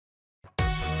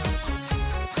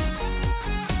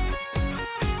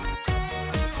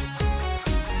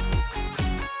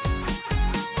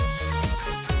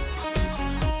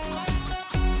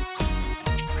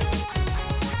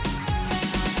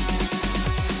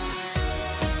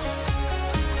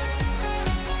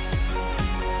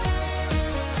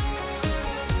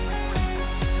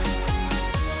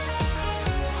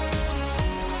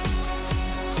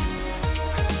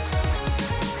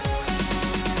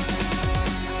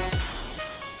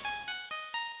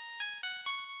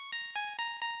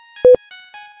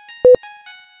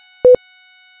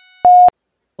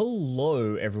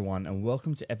Hello, everyone, and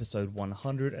welcome to episode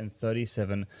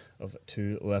 137 of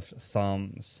Two Left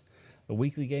Thumbs, a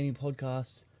weekly gaming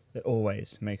podcast that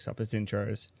always makes up its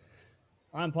intros.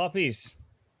 I'm Poppies.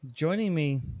 Joining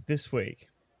me this week,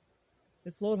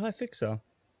 it's Lord High Fixer.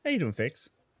 How you doing, Fix?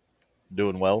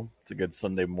 Doing well. It's a good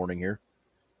Sunday morning here.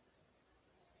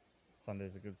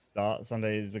 Sunday's a good start.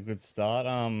 Sunday is a good start.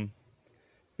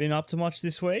 Been up to much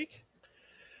this week?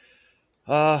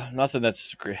 Nothing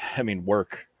that's great. I mean,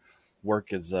 work.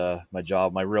 Work is my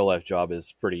job. My real life job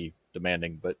is pretty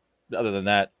demanding, but other than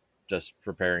that, just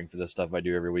preparing for the stuff I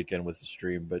do every weekend with the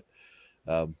stream. But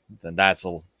then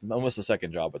almost a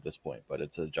second job at this point, but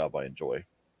it's a job I enjoy.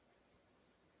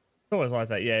 Always like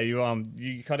that. Yeah,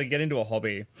 you kind of get into a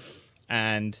hobby,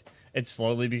 and it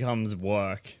slowly becomes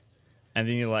work, and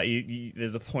then you're like,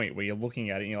 there's a point where you're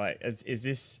looking at it, and you're like, is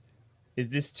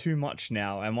this too much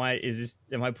now? Am I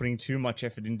putting too much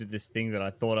effort into this thing that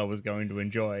I thought I was going to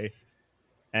enjoy?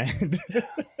 And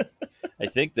I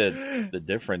think that the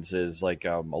difference is like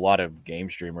a lot of game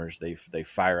streamers they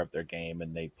fire up their game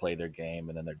and they play their game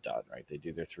and then they're done, right? They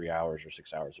do their 3 hours or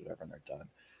 6 hours or whatever and they're done.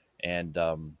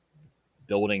 And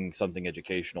building something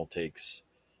educational takes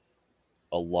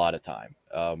a lot of time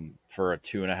for a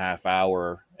 2.5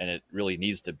 hour, and it really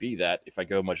needs to be that. If I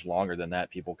go much longer than that,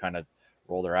 people kind of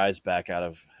roll their eyes back out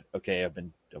of, okay, I've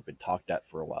been talked at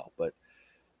for a while. But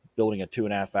building a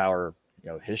 2.5 hour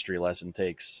history lesson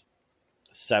takes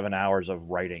 7 hours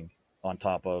of writing on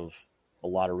top of a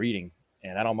lot of reading,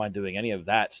 and I don't mind doing any of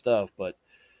that stuff, but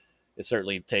it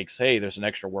certainly takes, hey, there's an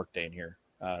extra work day in here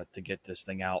to get this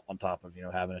thing out on top of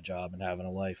having a job and having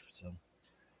a life. So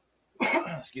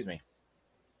excuse me.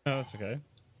 no, that's okay.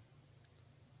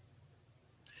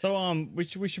 So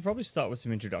we should probably start with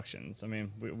some introductions. I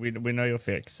mean, we know your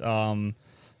Fix.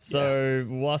 So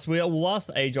we'll ask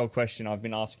the age old question I've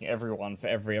been asking everyone for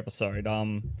every episode.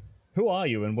 Who are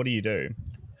you and what do you do?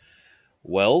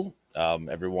 Well,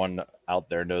 everyone out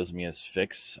there knows me as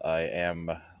Fix. I am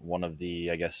one of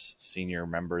the, I guess, senior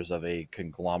members of a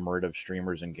conglomerate of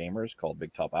streamers and gamers called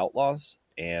Big Top Outlaws,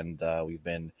 and we've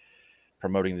been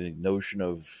promoting the notion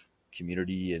of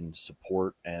community and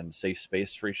support and safe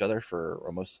space for each other for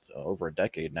almost over a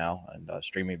decade now, and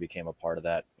streaming became a part of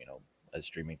that. As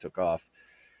streaming took off.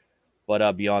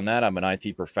 But beyond that, I'm an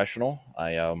IT professional.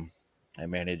 I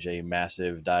manage a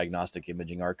massive diagnostic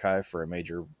imaging archive for a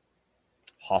major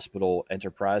hospital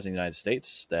enterprise in the United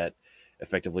States that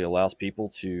effectively allows people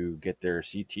to get their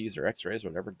CTs or X-rays or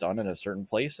whatever done in a certain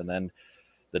place, and then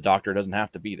the doctor doesn't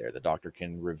have to be there. The doctor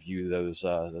can review those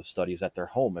studies at their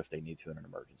home if they need to in an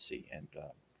emergency, and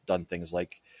done things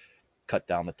like cut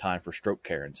down the time for stroke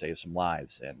care and save some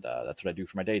lives. And that's what I do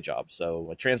for my day job. So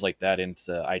I translate that into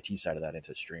the IT side of that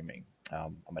into streaming.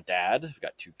 I'm a dad. I've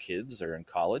got 2 kids. They're in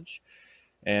college,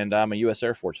 and I'm a U.S.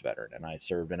 Air Force veteran, and I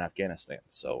served in Afghanistan.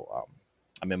 So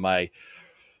I'm in my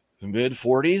mid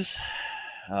 40s,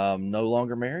 no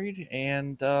longer married,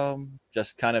 and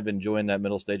just kind of enjoying that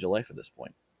middle stage of life at this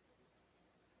point.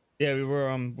 Yeah, we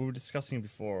were discussing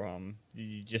before.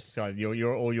 You just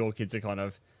your all your kids are kind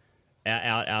of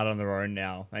out on their own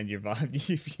now, and you've got a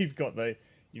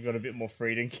bit more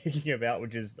freedom kicking about,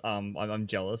 which is I'm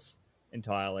jealous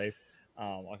entirely. I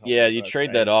can't Yeah, wait for you that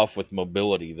trade that stage. off with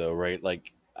mobility, though, right?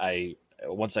 Like I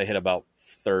once I hit about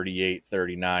 38,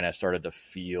 39, I started to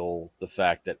feel the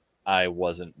fact that I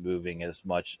wasn't moving as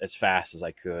much as fast as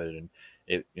I could,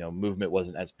 and movement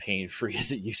wasn't as pain free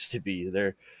as it used to be.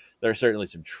 There are certainly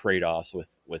some trade offs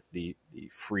with the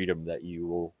freedom that you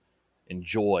will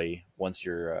enjoy once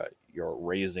your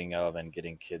raising of and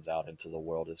getting kids out into the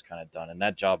world is kind of done, and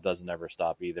that job doesn't ever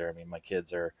stop either. I mean, my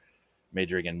kids are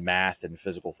majoring in math and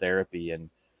physical therapy, and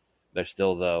they're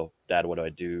still the dad, what do I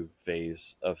do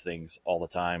phase of things all the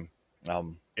time.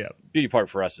 Um, Yeah, Beauty part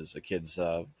for us is the kids,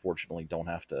 fortunately, don't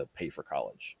have to pay for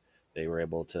college. They were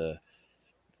able to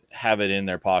have it in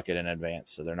their pocket in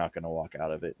advance, so they're not going to walk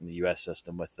out of it in the U.S.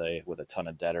 system with a ton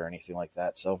of debt or anything like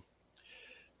that. So,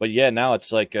 but yeah, now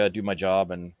it's like do my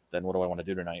job, and then what do I want to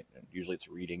do tonight? And usually it's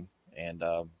reading and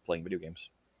playing video games.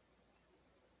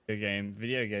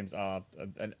 video games are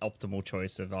an optimal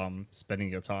choice of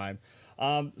spending your time.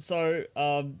 So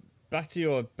back to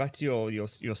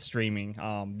your streaming.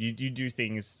 You do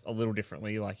things a little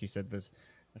differently, like you said. There's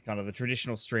kind of the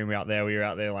traditional streamer out there where you're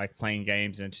out there like playing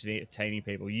games and entertaining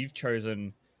people. You've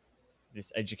chosen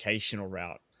this educational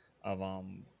route of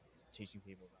teaching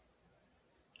people about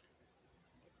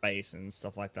space and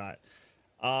stuff like that.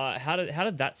 How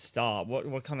did that start?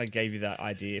 What kind of gave you that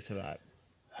idea for that?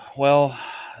 Well,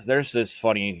 there's this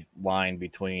funny line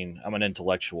between I'm an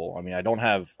intellectual. I mean, I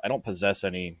don't possess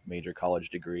any major college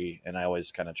degree, and I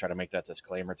always kind of try to make that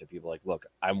disclaimer to people like, look,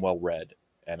 I'm well read,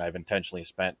 and I've intentionally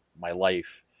spent my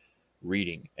life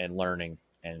reading and learning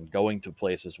and going to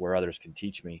places where others can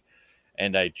teach me.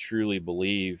 And I truly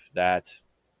believe that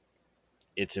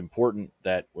it's important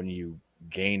that when you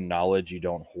gain knowledge, you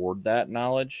don't hoard that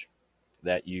knowledge,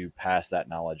 that you pass that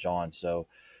knowledge on. So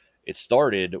it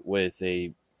started with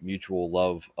a mutual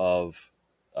love of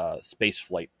space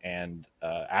flight and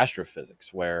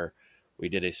astrophysics, where we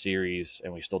did a series,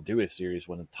 and we still do a series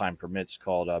when the time permits,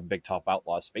 called Big Top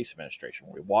Outlaws Space Administration,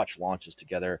 where we watch launches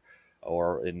together,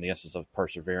 or in the instance of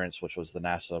Perseverance, which was the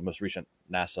NASA most recent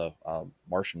NASA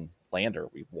Martian lander,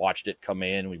 we watched it come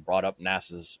in. We brought up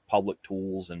NASA's public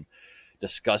tools and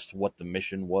discussed what the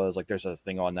mission was. Like, there's a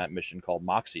thing on that mission called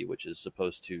Moxie, which is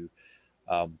supposed to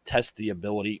test the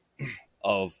ability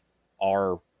of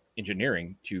our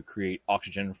engineering to create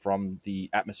oxygen from the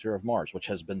atmosphere of Mars, which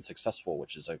has been successful,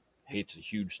 which is it's a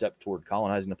huge step toward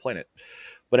colonizing the planet.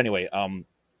 But anyway,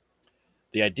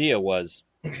 the idea was,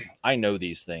 I know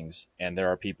these things, and there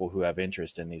are people who have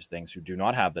interest in these things who do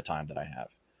not have the time that I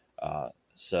have.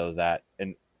 So that,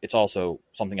 and it's also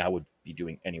something I would be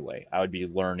doing anyway. I would be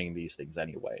learning these things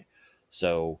anyway.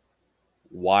 So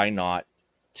why not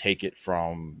take it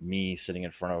from me sitting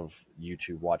in front of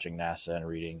YouTube watching NASA and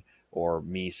reading, or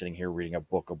me sitting here reading a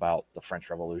book about the French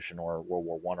Revolution or World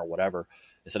War One or whatever,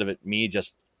 instead of it me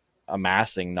just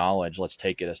amassing knowledge, let's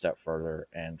take it a step further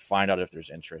and find out if there's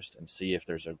interest and see if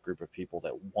there's a group of people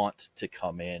that want to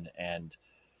come in and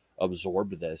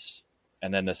absorb this.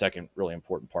 And then the second really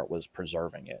important part was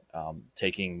preserving it,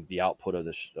 taking the output of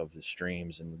the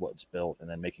streams and what's built, and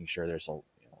then making sure there's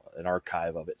an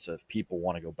archive of it. So if people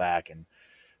want to go back and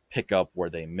pick up where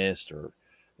they missed, or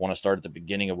want to start at the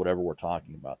beginning of whatever we're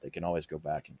talking about, they can always go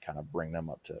back and kind of bring them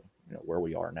up to where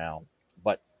we are now.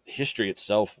 But history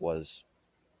itself was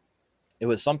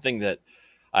something that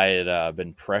I had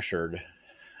been pressured.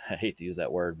 I hate to use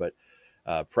that word, but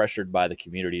pressured by the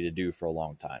community to do for a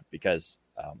long time, because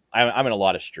I'm in a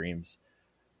lot of streams,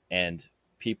 and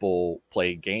people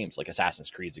play games like Assassin's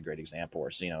Creed is a great example, or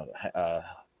Senua,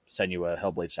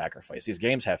 Hellblade Sacrifice. These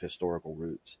games have historical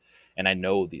roots, and I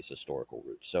know these historical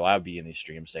roots. So I would be in these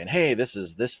streams saying, hey, this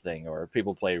is this thing. Or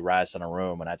people play Rise in a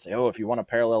Rome, and I'd say, oh, if you want to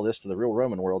parallel this to the real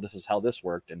Roman world, this is how this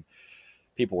worked. And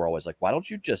people were always like, why don't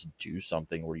you just do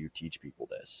something where you teach people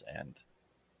this? And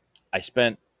I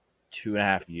spent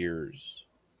 2.5 years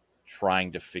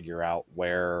trying to figure out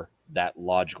where that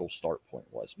logical start point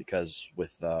was, because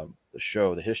with the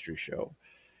show, the history show,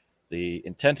 the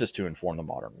intent is to inform the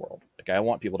modern world. Like, I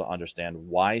want people to understand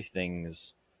why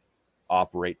things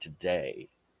operate today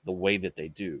the way that they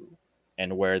do,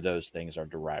 and where those things are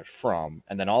derived from.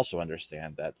 And then also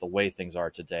understand that the way things are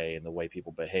today and the way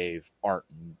people behave aren't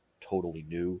totally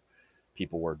new.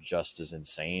 People were just as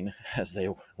insane as they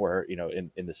were,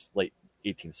 in this late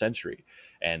 18th century,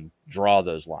 and draw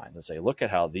those lines and say, look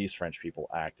at how these French people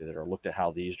acted, or look at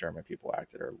how these German people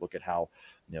acted, or look at how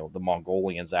the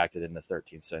Mongolians acted in the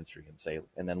 13th century,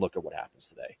 and then look at what happens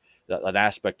today. An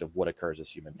aspect of what occurs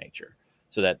is human nature,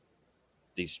 so that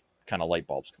these kind of light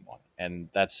bulbs come on. And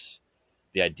that's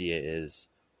the idea, is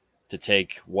to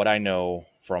take what I know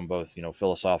from both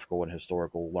philosophical and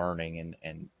historical learning,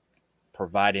 and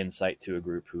provide insight to a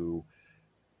group who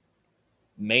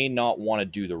may not want to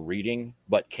do the reading,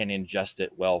 but can ingest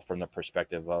it well from the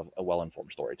perspective of a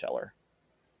well-informed storyteller.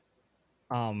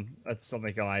 That's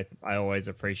something I always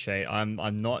appreciate. I'm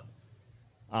not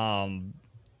known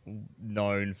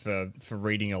for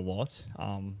reading a lot.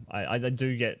 I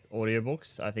do get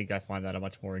audiobooks. I think I find that a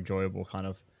much more enjoyable kind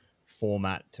of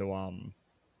format to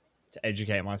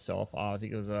educate myself. I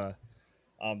think it was a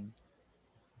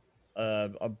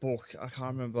book. I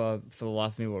can't remember for the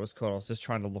life of me what it was called. I was just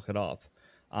trying to look it up.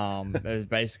 It was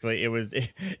basically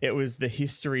it was the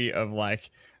history of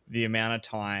like the amount of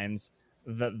times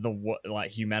that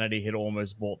humanity had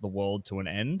almost brought the world to an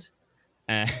end,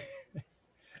 and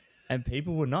and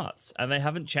people were nuts, and they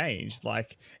haven't changed.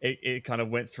 Like it kind of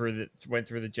went through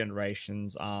the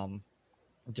generations.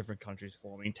 Different countries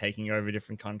forming, taking over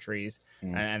different countries,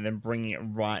 and then bringing it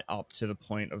right up to the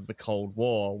point of the Cold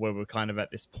War, where we're kind of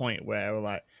at this point where we're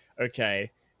like,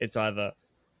 okay, it's either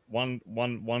one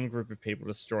group of people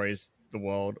destroys the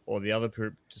world, or the other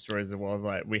group destroys the world.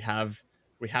 Like, we have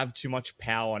too much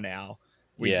power now.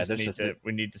 We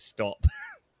need to stop.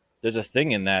 There's a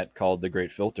thing in that called the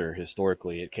Great Filter.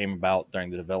 Historically, it came about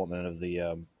during the development of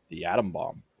the atom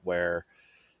bomb, where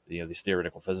these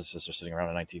theoretical physicists are sitting around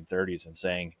in the 1930s and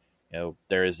saying,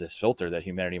 there is this filter that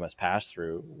humanity must pass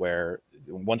through, where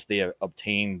once they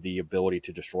obtain the ability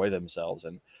to destroy themselves,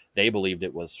 and they believed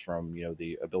it was from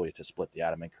the ability to split the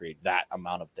atom and create that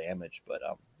amount of damage, but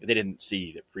they didn't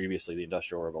see that previously the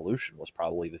Industrial Revolution was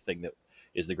probably the thing that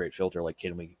is the great filter. Like,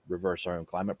 can we reverse our own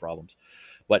climate problems?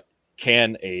 But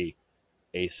can a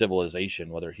civilization,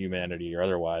 whether humanity or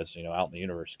otherwise, out in the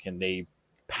universe, can they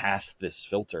pass this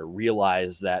filter,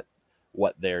 realize that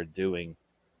what they're doing?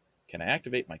 Can I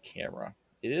activate my camera?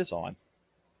 It is on.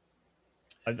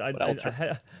 I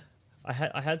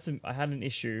had an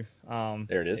issue.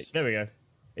 There it is. There we go.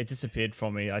 It disappeared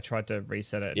from me. I tried to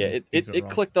reset it. Yeah, it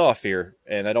clicked off here,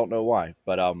 and I don't know why.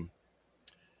 But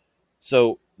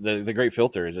so the great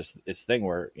filter is this thing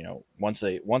where once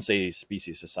a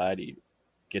species society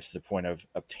gets to the point of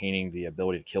obtaining the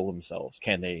ability to kill themselves,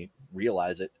 can they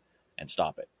realize it and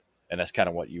stop it? And that's kind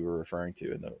of what you were referring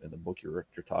to in the book you're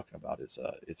talking about. Is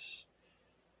it's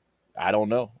I don't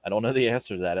know the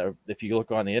answer to that. If you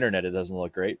look on the internet, it doesn't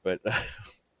look great, but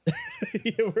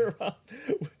yeah,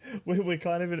 we're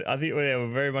kind of I think we're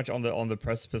very much on the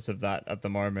precipice of that at the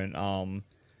moment. I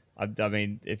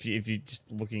mean, if you just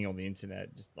looking on the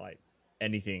internet, just like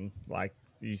anything, like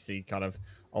you see kind of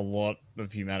a lot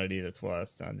of humanity that's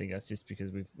worse. And I think that's just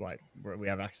because we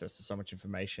have access to so much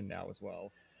information now as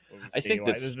well. I think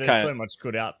there's so much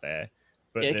good out there.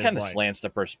 But it kind of slants the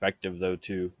perspective, though,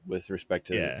 too, with respect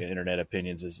to internet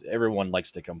opinions. Is everyone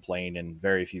likes to complain, and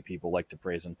very few people like to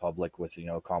praise in public with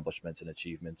accomplishments and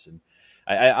achievements. And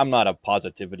I'm not a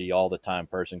positivity all the time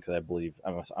person, because I believe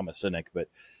I'm a cynic, but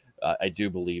I do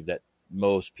believe that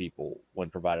most people, when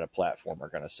provided a platform, are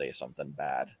going to say something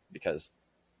bad, because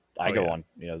I go on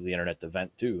the internet to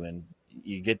vent too, and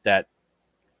you get that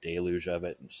deluge of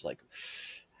it, and it's like,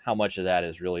 how much of that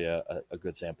is really a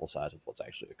good sample size of what's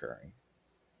actually occurring?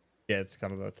 Yeah, it's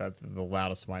kind of the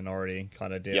loudest minority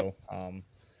kind of deal. Yep.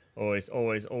 Always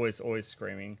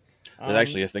screaming. There's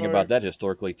actually a thing about that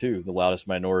historically too. The loudest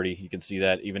minority, you can see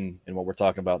that even in what we're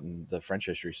talking about in the French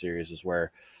history series, is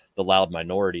where the loud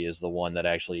minority is the one that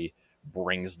actually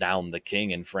brings down the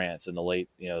king in France in the late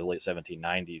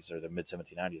 1790s or the mid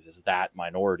 1790s. Is that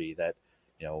minority that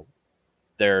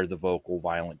they're the vocal,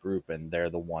 violent group, and they're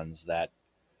the ones that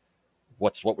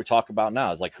what we talk about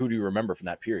now is like, who do you remember from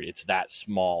that period? It's that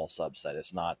small subset.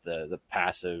 It's not the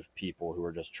passive people who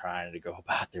are just trying to go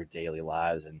about their daily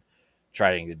lives and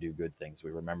trying to do good things. We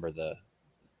remember the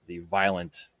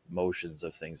violent motions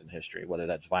of things in history, whether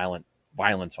that's violence,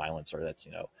 or that's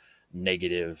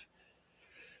negative,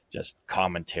 just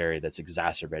commentary that's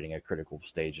exacerbating a critical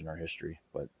stage in our history.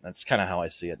 But that's kind of how I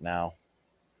see it now.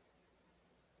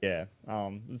 Yeah,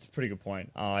 that's a pretty good point.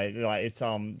 It's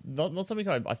not something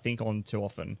I think on too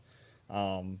often.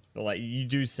 But like you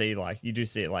do see it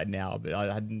like now, but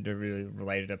I hadn't really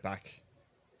related it back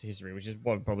to history, which is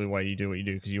probably why you do what you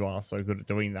do, because you are so good at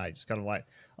doing that. Just kind of like,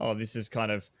 oh, this is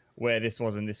kind of where this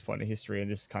was in this point of history, and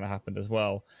this kind of happened as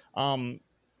well.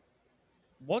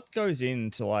 What goes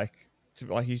into like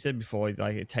you said before,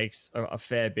 like it takes a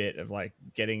fair bit of like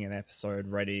getting an episode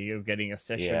ready, or getting a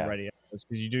session ready,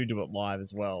 because you do it live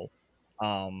as well,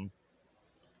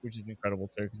 which is incredible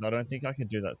too, because I don't think I could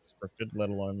do that scripted, let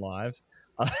alone live.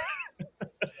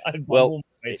 Well,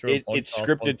 it's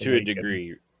scripted to a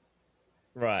degree,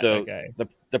 right? So okay.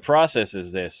 the process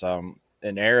is this: an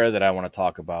era that I want to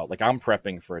talk about. Like, I'm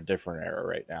prepping for a different era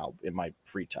right now in my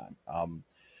free time.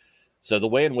 So the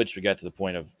way in which we got to the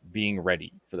point of being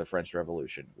ready for the French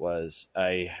Revolution was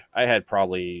I had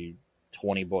probably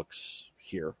 20 books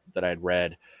here that I had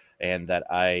read, and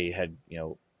that I had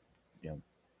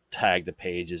tagged the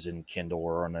pages in Kindle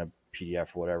or on a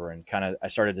PDF or whatever, and kind of I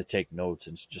started to take notes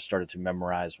and just started to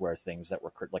memorize where things that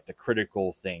were like the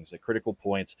critical things, the critical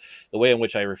points. The way in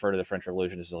which I refer to the French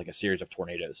Revolution is like a series of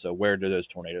tornadoes. So where do those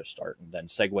tornadoes start, and then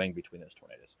segueing between those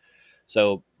tornadoes.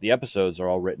 So the episodes are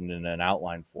all written in an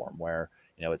outline form where,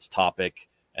 it's topic,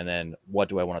 and then what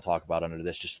do I want to talk about under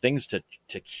this? Just things to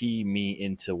key me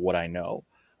into what I know.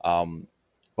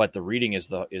 But the reading is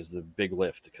the big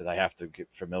lift, because I have to get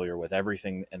familiar with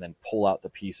everything and then pull out the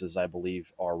pieces I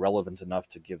believe are relevant enough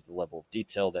to give the level of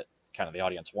detail that kind of the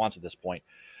audience wants at this point.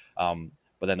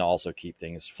 But then also keep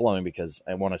things flowing, because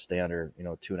I want to stay under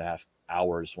 2.5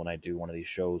 hours when I do one of these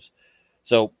shows.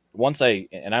 So once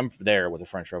I'm there with the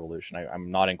French Revolution,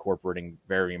 I'm not incorporating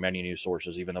very many new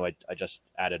sources, even though I just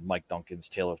added Mike Duncan's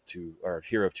Hero of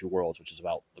Two Worlds, which is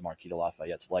about the Marquis de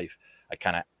Lafayette's life. I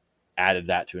kind of added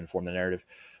that to inform the narrative.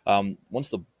 Once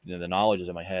the knowledge is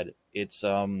in my head, it's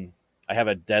I have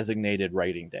a designated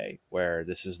writing day where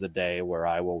this is the day where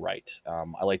I will write.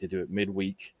 I like to do it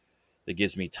midweek. That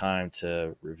gives me time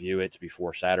to review it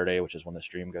before Saturday, which is when the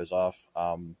stream goes off.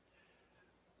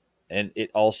 And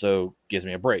it also gives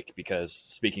me a break because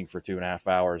speaking for 2.5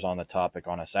 hours on the topic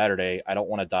on a Saturday, I don't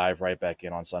want to dive right back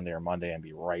in on Sunday or Monday and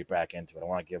be right back into it. I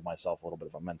want to give myself a little bit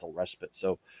of a mental respite.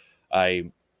 So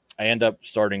I I end up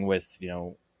starting with,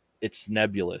 it's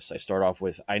nebulous. I start off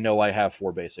with, I know I have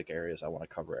 4 basic areas I want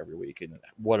to cover every week. And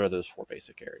what are those 4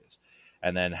 basic areas?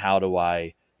 And then how do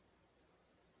I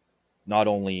not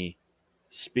only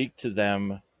speak to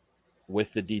them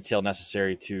with the detail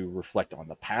necessary to reflect on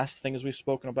the past things we've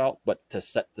spoken about, but to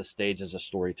set the stage as a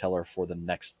storyteller for the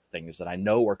next things that I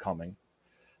know are coming,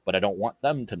 but I don't want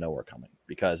them to know are coming,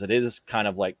 because it is kind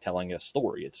of like telling a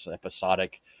story. It's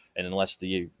episodic, and unless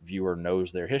the viewer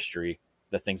knows their history,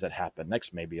 the things that happen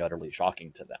next may be utterly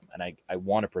shocking to them. And I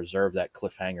want to preserve that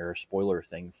cliffhanger spoiler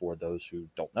thing for those who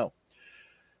don't know.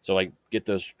 So I get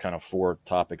those kind of 4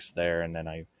 topics there, and then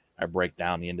I break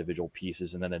down the individual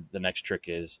pieces. And then the next trick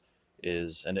is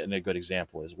and a good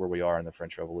example is where we are in the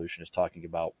French Revolution, is talking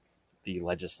about the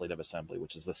Legislative Assembly,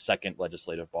 which is the second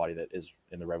legislative body that is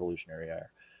in the Revolutionary era.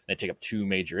 And they take up 2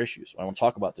 major issues. I want to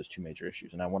talk about those 2 major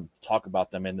issues, and I want to talk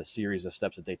about them in the series of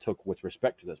steps that they took with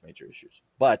respect to those major issues.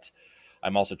 But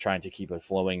I'm also trying to keep a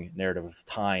flowing narrative of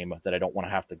time, that I don't want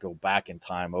to have to go back in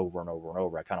time over and over and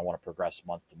over. I kind of want to progress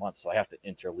month to month. So I have to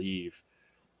interleave,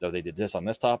 though they did this on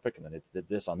this topic, and then they did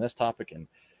this on this topic, and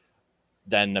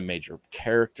then a major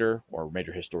character or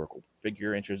major historical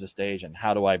figure enters the stage, and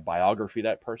how do I biography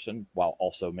that person while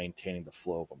also maintaining the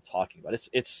flow of what I'm talking about?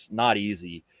 It's not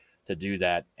easy to do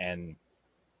that. And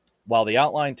while the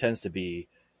outline tends to be,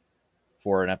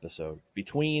 for an episode,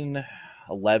 between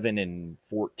 11 and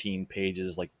 14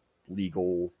 pages, like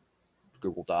legal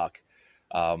Google Doc,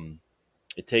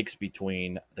 it takes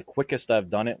between, the quickest I've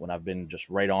done it when I've been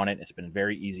just right on it, it's been a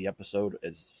very easy episode,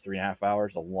 is 3.5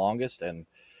 hours, the longest. And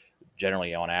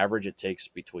generally on average it takes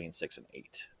between 6 and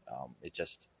 8. It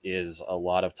just is a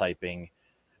lot of typing.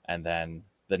 And then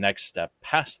the next step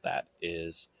past that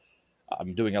is,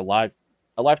 I'm doing a live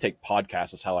take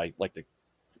podcast, is how I like to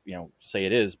say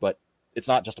it is, but it's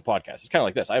not just a podcast. It's kind of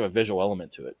like this. I have a visual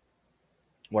element to it,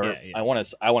 where I want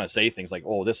to say things like,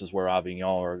 oh, this is where Avignon,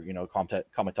 or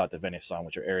Comitat de Venison,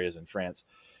 which are areas in France.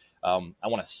 I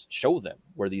want to show them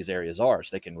where these areas are, so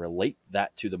they can relate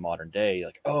that to the modern day,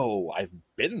 like, oh, I've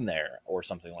been there, or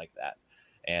something like that.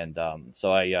 And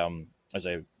so there's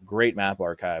a great map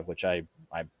archive, which I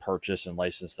purchase and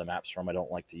license the maps from. I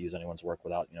don't like to use anyone's work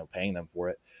without paying them for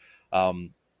it.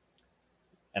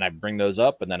 And I bring those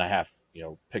up, and then I have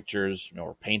pictures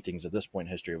or paintings at this point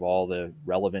in history of all the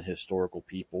relevant historical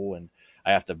people, and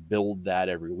I have to build that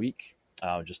every week,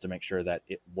 just to make sure that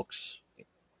it looks,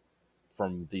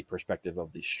 from the perspective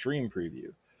of the stream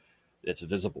preview, it's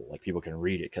visible, like people can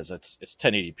read it, because it's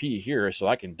 1080p here, so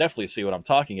I can definitely see what I'm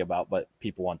talking about, but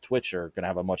people on Twitch are going to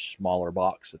have a much smaller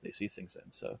box that they see things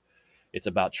in. So it's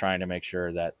about trying to make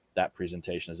sure that that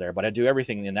presentation is there. But I do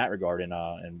everything in that regard in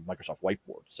Microsoft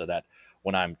Whiteboard, so that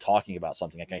when I'm talking about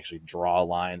something, I can actually draw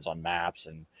lines on maps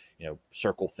and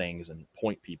circle things and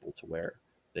point people to where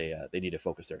they need to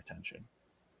focus their attention.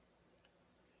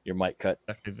 Your mic cut.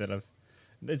 Exactly.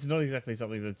 It's not exactly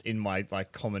something that's in my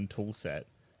common tool set.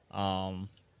 That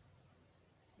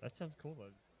sounds cool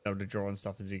though. Able to draw on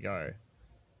stuff as you go.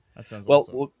 That sounds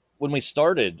awesome. When we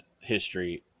started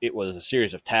history, it was a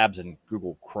series of tabs in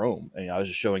Google Chrome, and I was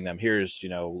just showing them, here's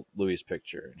Louis'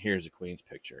 picture, and here's the Queen's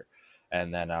picture,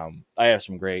 and then I have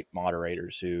some great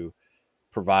moderators who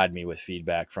provide me with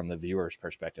feedback from the viewer's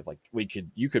perspective. Like,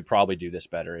 you could probably do this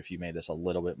better if you made this a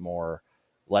little bit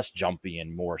less jumpy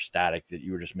and more static, that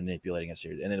you were just manipulating a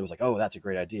series. And then it was like, oh, that's a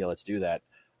great idea, let's do that.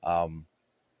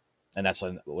 And that's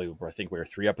when I think we were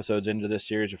 3 episodes into this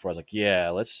series before I was like, yeah,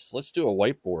 let's do a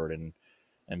whiteboard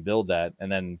and build that.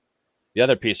 And then the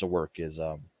other piece of work is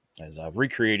I've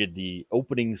recreated the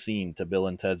opening scene to Bill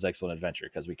and Ted's Excellent Adventure,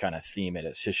 because we kind of theme it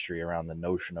as history around the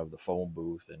notion of the phone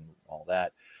booth and all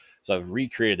that. So I've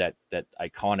recreated that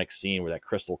iconic scene where that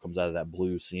crystal comes out of that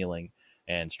blue ceiling,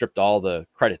 and stripped all the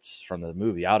credits from the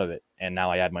movie out of it. And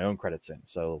now I add my own credits in.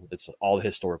 So it's all the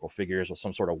historical figures with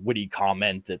some sort of witty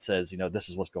comment that says, this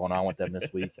is what's going on with them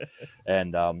this week.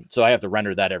 And so I have to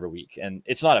render that every week. And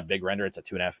it's not a big render. It's a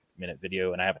 2.5-minute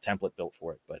video, and I have a template built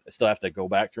for it. But I still have to go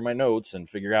back through my notes and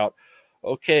figure out,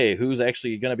 okay, who's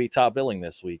actually going to be top billing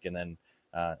this week, and then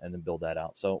build that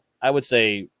out. So I would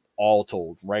say, all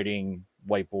told, writing,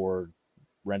 whiteboard,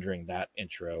 rendering that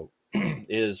intro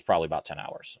is probably about 10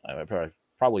 hours. I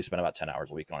probably spend about 10 hours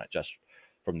a week on it, just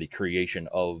from the creation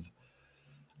of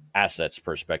assets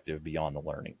perspective beyond the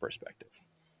learning perspective.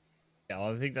 Yeah,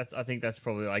 I think that's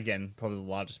probably the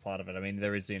largest part of it. I mean,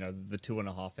 there is the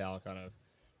 2.5 hour kind of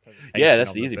Yeah, presentation that's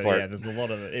of the it. easy But part. yeah, there's a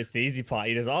lot of it. It's the easy part.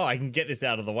 You just, I can get this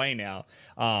out of the way now.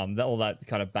 That all that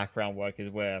kind of background work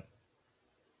is where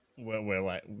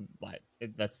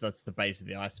that's the base of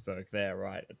the iceberg there,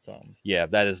 right? It's Yeah,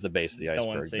 that is the base of the no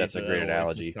one iceberg. sees That's a it at great all.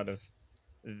 It's just analogy. kind of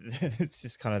it's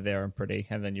just kind of there and pretty,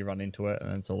 and then you run into it,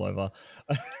 and it's all over.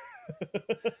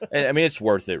 And, I mean, it's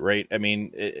worth it, right? I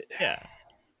mean, Yeah.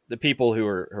 the people who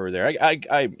are there, I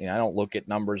don't look at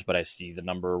numbers, but I see the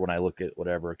number when I look at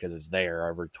whatever because it's there.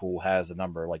 Every tool has a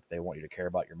number. Like they want you to care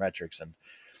about your metrics, and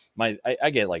I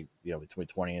get like between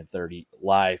 20 and 30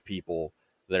 live people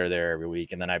that are there every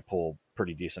week, and then I pull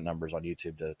pretty decent numbers on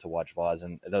YouTube to watch VODs,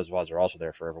 and those VODs are also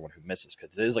there for everyone who misses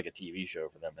because it is like a TV show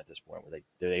for them at this point where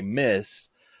they miss,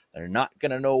 they're not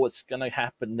gonna know what's gonna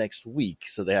happen next week,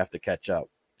 so they have to catch up.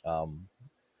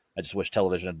 I just wish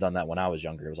television had done that when I was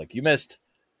younger. It was like you missed.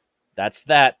 That's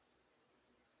that.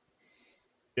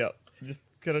 Yeah. Just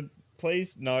gonna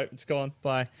please. No, it's gone.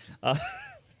 Bye. Uh,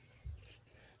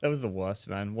 that was the worst,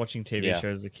 man. Watching TV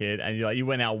shows as a kid, and you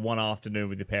went out one afternoon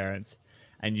with your parents,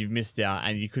 and you've missed out,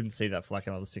 and you couldn't see that for like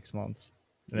another 6 months.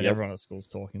 And then everyone at school's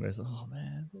talking about it. Like, oh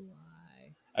man, why?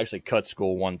 I actually cut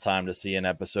school one time to see an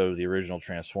episode of the original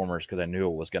Transformers because I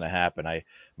knew it was going to happen. Me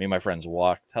and my friends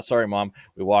walked. Sorry, Mom.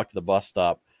 We walked to the bus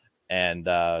stop and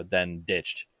then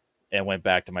ditched and went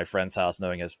back to my friend's house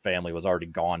knowing his family was already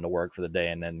gone to work for the day,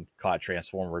 and then caught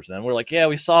Transformers. And then we're like, yeah,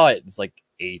 we saw it. It's like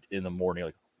 8 a.m.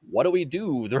 Like, what do we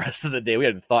do the rest of the day? We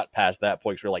hadn't thought past that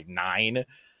point because we were like 9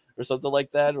 or something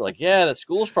like that. We're like, yeah, the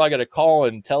school's probably going to call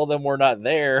and tell them we're not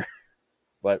there.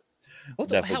 But what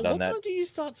time do you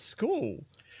start school?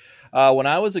 When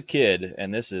I was a kid,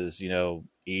 and this is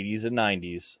 80s and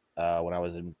 90s, when I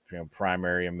was in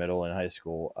primary and middle and high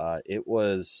school, it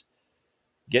was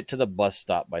get to the bus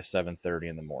stop by 7:30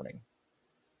 in the morning.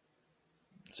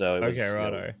 So it was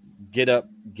get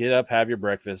up, have your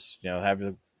breakfast, have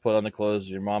your put on the clothes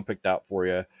your mom picked out for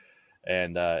you,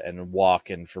 and walk.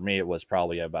 And for me, it was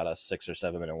probably about a 6 or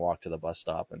 7 minute walk to the bus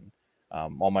stop. And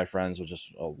all my friends would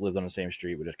just lived on the same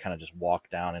street. We just kind of just walk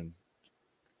down and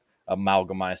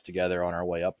amalgamize together on our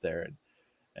way up there.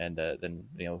 And then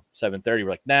 7:30 we're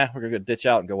like, nah, we're gonna ditch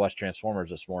out and go watch Transformers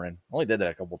this morning. Only did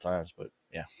that a couple times, but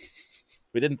yeah,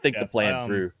 we didn't think the plan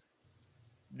through.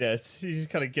 Yeah, you just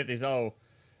kind of get this.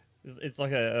 It's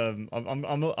like a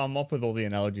I'm up with all the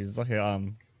analogies. It's like a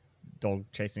dog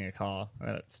chasing a car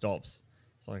and it stops.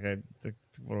 It's like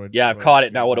I've caught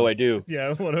it now. What do I do?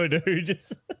 Yeah, what do I do?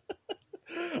 Just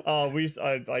I used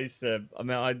to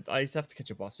have to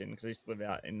catch a bus in because I used to live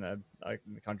out in the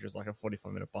country. It's like a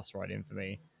 45-minute bus ride in for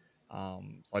me. So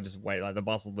I just wait. Like the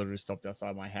bus literally stopped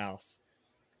outside my house,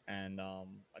 and I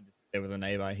just there with a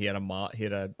neighbor. He had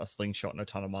a slingshot and a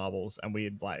ton of marbles, and we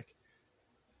had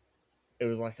it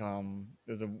was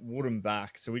a wooden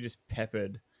back, so we just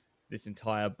peppered this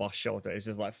entire bus shelter. It's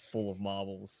just like full of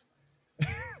marbles.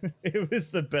 It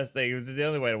was the best thing. It was the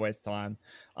only way to waste time.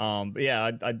 But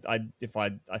yeah, if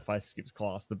I skipped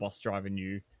class, the bus driver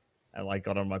knew, and like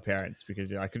got on my parents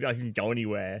because I couldn't go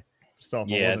anywhere. So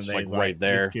if I wasn't it's there, like he's right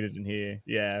there. This kid isn't here.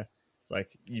 Yeah, it's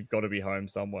like you've got to be home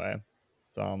somewhere.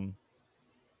 It's I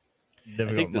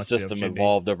think the system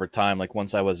evolved over time. Like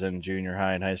once I was in junior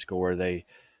high and high school, where they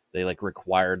like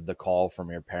required the call from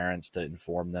your parents to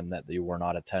inform them that you were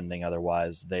not attending.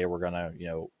 Otherwise, they were gonna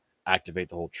activate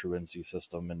the whole truancy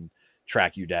system and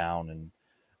track you down. And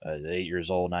 8 years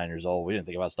old, 9 years old, we didn't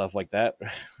think about stuff like that.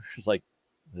 It's like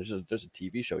there's a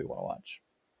TV show you want to watch.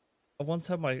 I once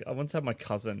had my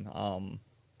cousin.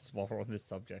 Just while we're on this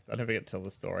subject, I never get to tell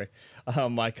the story.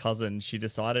 My cousin, she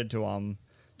decided to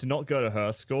not go to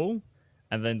her school,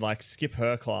 and then like skip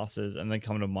her classes and then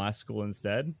come to my school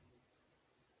instead.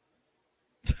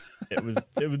 It was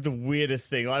the weirdest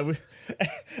thing. Like,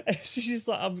 she just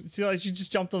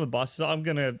jumped on the bus. She's like, I'm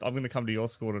gonna come to your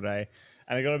school today,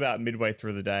 and I got about midway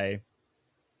through the day,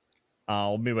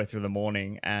 or midway through the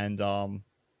morning, and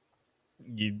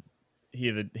you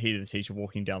hear the teacher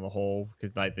walking down the hall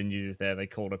because like the news was there. They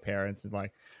called her parents, and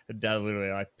like her dad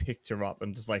literally like picked her up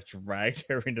and just like dragged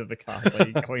her into the car. So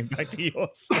you're going back to your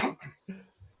school.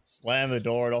 Slammed the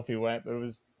door and off he went. But it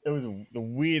was the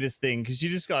weirdest thing because you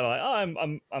just got like,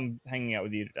 oh, I'm hanging out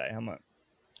with you today. How much?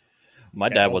 My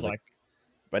dad was a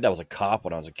cop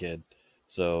when I was a kid,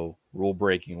 so rule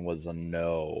breaking was a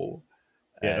no.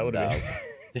 Yeah, that would have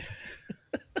been.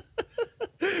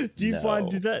 Do you find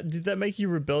did that make you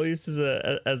rebellious as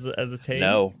a teen?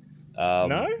 No.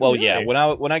 No. Well, really? yeah.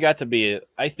 When I got to be,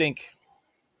 I think.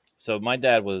 So my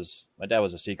dad was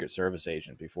a Secret Service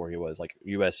agent before he was like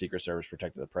U.S. Secret Service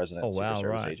protected the president. Oh, wow, Secret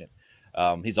Service right. agent.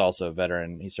 He's also a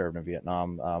veteran. He served in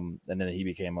Vietnam, and then he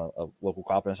became a local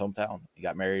cop in his hometown. He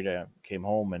got married, came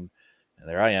home, and and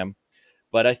there I am.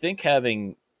 But I think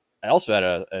I also had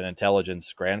an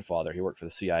intelligence grandfather. He worked for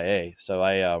the CIA, so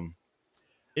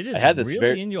It I is had this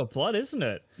really in your blood, isn't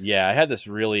it? yeah, I had this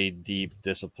really deep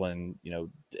discipline,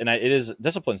 and it is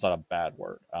discipline's not a bad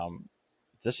word.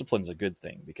 Discipline's a good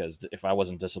thing because if I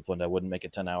wasn't disciplined, I wouldn't make a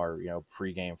 10-hour,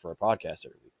 pregame for a podcast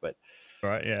every week. But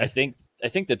Right, I yeah. think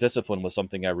that discipline was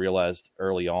something I realized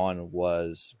early on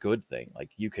was a good thing. Like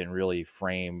you can really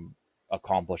frame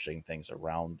accomplishing things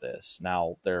around this.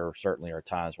 Now there certainly are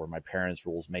times where my parents'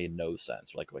 rules made no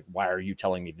sense. Like why are you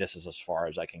telling me this is as far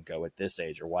as I can go at this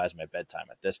age, or why is my bedtime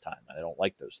at this time? I don't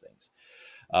like those things.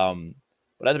 Um,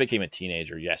 but as I became a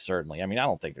teenager, yes, certainly. I mean, I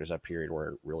don't think there's a period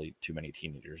where really too many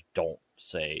teenagers don't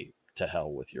say to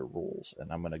hell with your rules,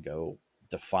 and I'm going to go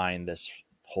define this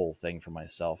whole thing for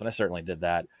myself. And I certainly did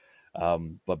that.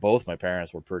 But both my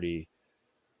parents were pretty,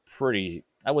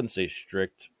 I wouldn't say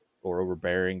strict or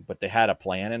overbearing, but they had a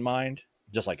plan in mind,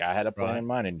 just like I had a plan Right. in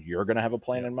mind, and you're going to have a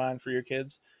plan Yeah. in mind for your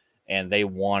kids. And they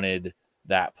wanted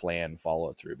that plan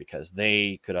followed through because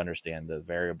they could understand the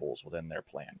variables within their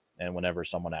plan. And whenever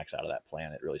someone acts out of that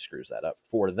plan, it really screws that up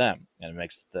for them and it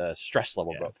makes the stress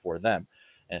level go Yeah. up for them.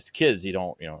 And as kids, you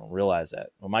don't realize that.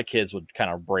 When my kids would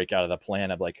kind of break out of the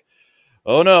plan, I'd be like,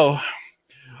 oh no,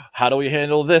 how do we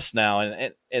handle this now?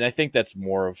 And I think that's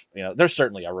more of, there's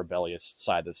certainly a rebellious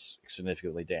side that's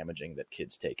significantly damaging that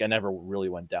kids take. I never really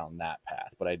went down that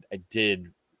path, but I did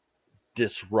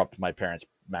disrupt my parents'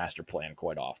 master plan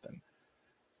quite often.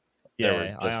 There were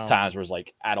Yeah. just times where it's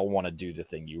like, I don't want to do the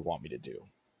thing you want me to do.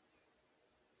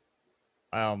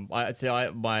 I see.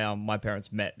 My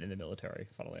parents met in the military.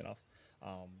 Funnily enough,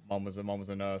 mom was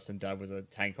a nurse and dad was a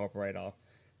tank operator,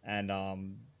 and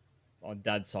on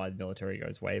dad's side, military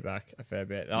goes way back a fair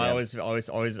bit. And Yeah.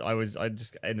 I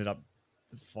just ended up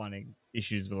finding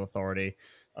issues with authority.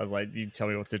 I was like, you tell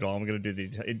me what to do. I'm going to do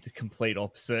the complete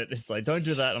opposite. It's like, don't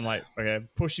do that. I'm like, okay,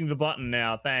 pushing the button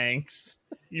now. Thanks.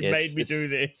 You made me do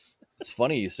this. It's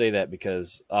funny you say that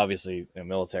because obviously the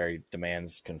military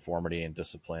demands conformity and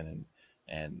discipline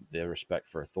and the respect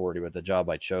for authority. But the job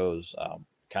I chose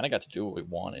kind of got to do what we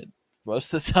wanted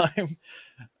most of the time.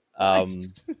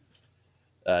 Nice.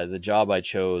 The job I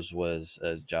chose was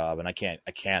a job, and I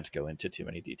can't go into too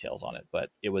many details on it,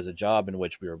 but it was a job in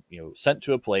which we were sent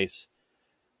to a place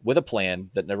with a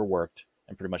plan that never worked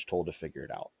and pretty much told to figure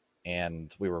it out.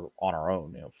 And we were on our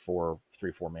own, 4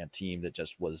 man team that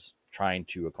just was trying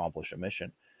to accomplish a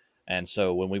mission. And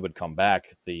so when we would come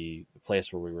back, the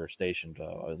place where we were stationed,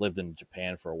 I lived in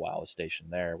Japan for a while, was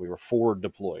stationed there. We were forward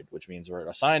deployed, which means we're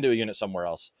assigned to a unit somewhere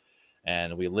else,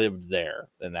 and we lived there,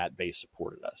 and that base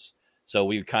supported us. So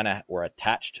we kind of were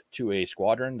attached to a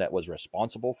squadron that was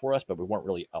responsible for us, but we weren't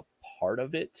really a part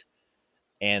of it.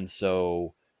 And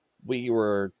so we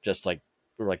were just like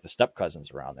the step cousins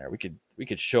around there. We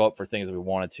could show up for things that we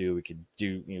wanted to. We could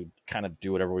do kind of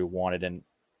do whatever we wanted. And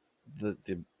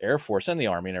the Air Force and the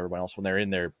Army and everyone else, when they're in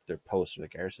their posts or the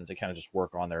garrisons, they kind of just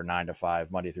work on their 9 to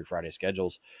 5 Monday through Friday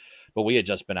schedules. But we had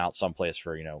just been out someplace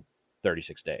for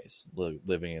 36 days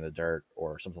living in the dirt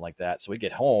or something like that. So we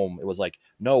get home, it was like,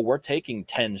 no, we're taking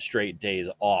 10 straight days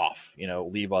off,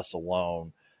 leave us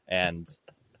alone. And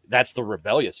that's the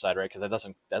rebellious side, right? Because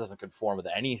that doesn't conform with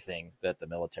anything that the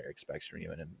military expects from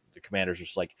you. And the commanders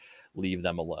just like, leave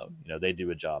them alone. They do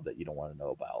a job that you don't want to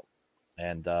know about.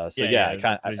 And so I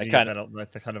kind of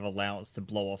like the kind of allowance to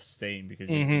blow off steam because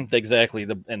exactly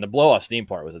the blow off steam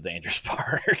part was the dangerous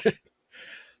part.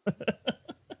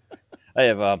 I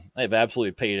have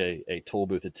absolutely paid a toll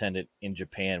booth attendant in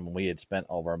Japan when we had spent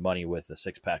all of our money with a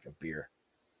 6-pack of beer.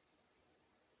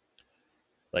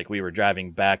 Like we were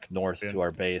driving back north to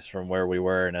our base from where we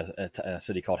were in a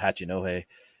city called Hachinohe,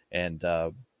 and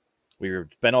we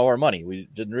spent all our money. We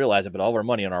didn't realize it, but all of our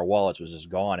money in our wallets was just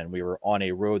gone, and we were on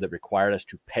a road that required us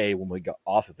to pay when we got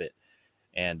off of it.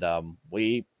 And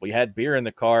we had beer in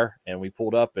the car, and we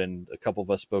pulled up, and a couple of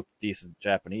us spoke decent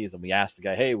Japanese, and we asked the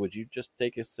guy, "Hey, would you just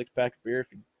take a 6-pack of beer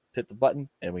if you hit the button?"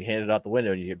 And we handed it out the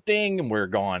window, and you hear ding, and we're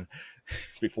gone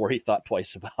before he thought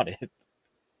twice about it.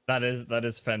 That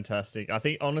is fantastic. I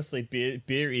think honestly,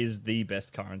 beer is the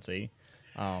best currency.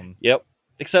 Yep.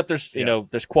 Except there's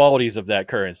there's qualities of that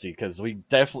currency because we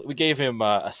gave him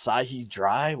Asahi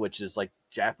Dry, which is like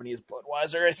Japanese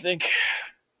Budweiser, I think.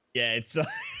 Yeah, it's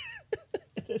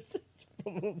it's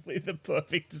probably the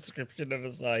perfect description of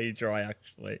Asahi Dry.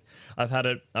 Actually, I've had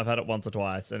it once or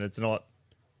twice, and it's not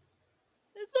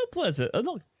pleasant. It's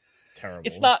not terrible.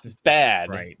 It's not bad,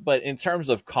 great. But in terms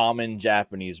of common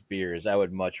Japanese beers, I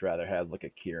would much rather have like a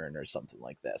Kirin or something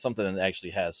like that, something that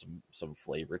actually has some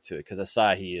flavor to it. Because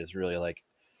Asahi is really like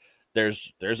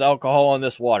there's alcohol in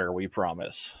this water, we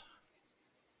promise.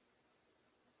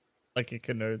 like a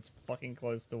canoe. It's fucking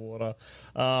close to water.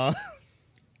 Uh,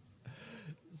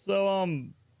 so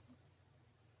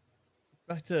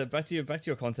back to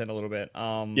your content a little bit.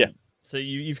 Yeah. So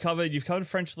you've covered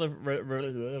French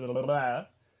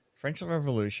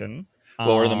Revolution.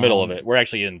 Well, we're in the middle of Um, it. We're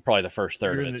actually in probably the first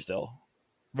third you're of in it the still.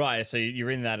 right. So you're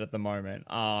in that at the moment.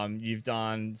 You've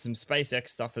done some SpaceX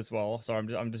stuff as well. So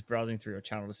I'm just browsing through your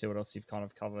channel to see what else you've kind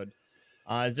of covered.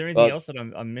 Is there Well, anything else it's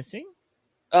that I'm missing?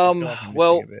 I feel like I'm missing a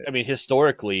well, bit. I mean,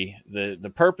 historically,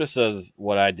 the purpose of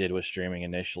what I did with streaming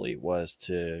initially was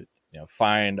to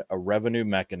find a revenue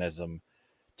mechanism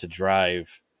to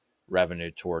drive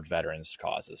revenue toward veterans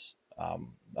causes.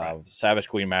 Right. Savage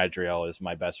Queen Madriel is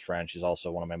my best friend. She's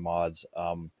also one of my mods.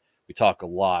 We talk a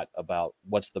lot about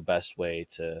what's the best way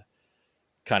to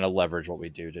kind of leverage what we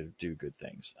do to do good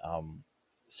things.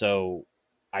 So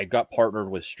I got partnered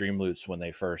with Streamloots when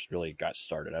they first really got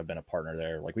started. I've been a partner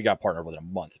there. Like we got partnered within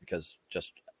a month because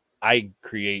just I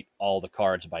create all the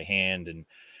cards by hand, and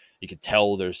you can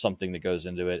tell there's something that goes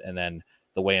into it, and then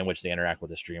the way in which they interact with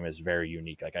the stream is very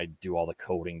unique. Like I do all the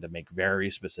coding to make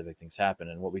very specific things happen.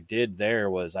 And what we did there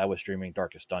was I was streaming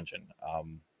Darkest Dungeon,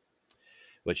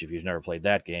 which if you've never played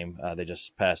that game, they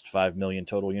just passed 5 million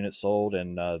total units sold,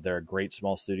 and they're a great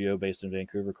small studio based in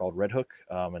Vancouver called Red Hook,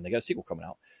 and they got a sequel coming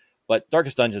out. But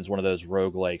Darkest Dungeon is one of those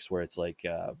roguelikes where it's like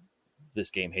this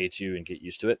game hates you and get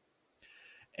used to it.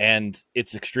 And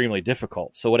it's extremely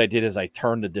difficult. So what I did is I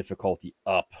turned the difficulty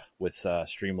up with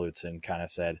Streamloots and kind of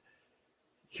said,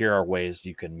 here are ways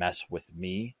you can mess with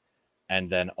me. And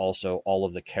then also all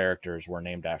of the characters were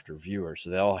named after viewers. So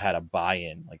they all had a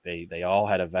buy-in. Like they all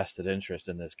had a vested interest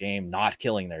in this game, not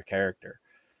killing their character.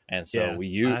 And so Yeah,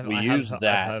 we I have used I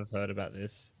that. have heard about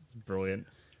this. It's brilliant.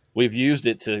 We've used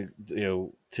it to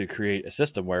to create a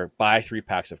system where buy 3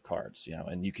 packs of cards,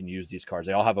 and you can use these cards.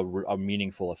 They all have a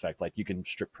meaningful effect. Like you can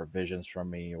strip provisions from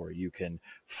me, or you can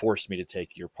force me to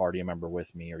take your party member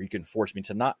with me, or you can force me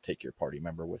to not take your party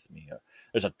member with me.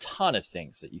 There's a ton of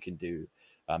things that you can do.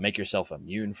 Make yourself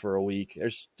immune for a week.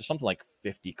 There's something like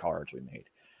 50 cards we made,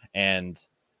 and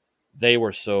they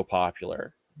were so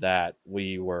popular that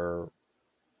we were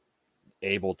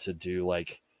able to do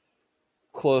like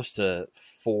close to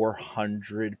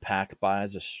 400 pack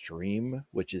buys a stream,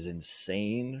 which is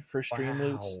insane for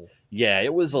Streamloots. Wow, Yeah, it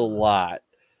that's was a nuts. lot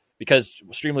because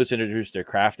Streamloots introduced their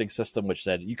crafting system, which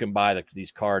said you can buy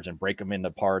these cards and break them into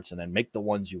parts and then make the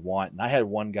ones you want. And I had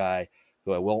one guy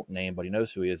who I won't name, but he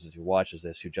knows who he is as he watches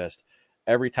this, who just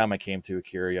every time I came to a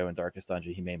curio in Darkest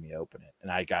Dungeon, he made me open it.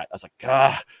 And I was like,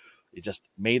 ah, it just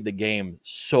made the game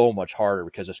so much harder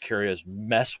because those curios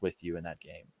mess with you in that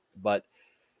game. But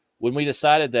when we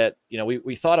decided that,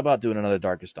 we thought about doing another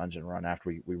Darkest Dungeon run after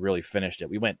we really finished it.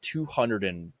 We went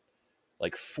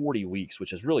 240 weeks,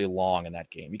 which is really long in that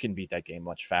game. You can beat that game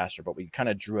much faster, but we kind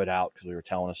of drew it out because we were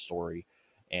telling a story.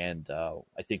 And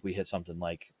I think we hit something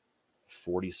like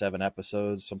 47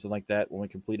 episodes, something like that when we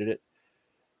completed it.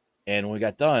 And when we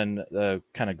got done, the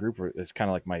kind of group, it's kind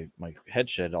of like my head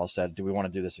shed all said, do we want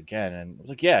to do this again? And I was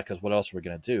like, yeah, because what else are we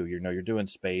going to do? You're doing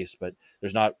space, but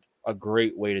there's not a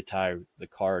great way to tie the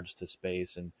cards to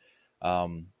space. And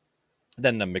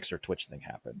then the Mixer Twitch thing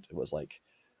happened. It was like,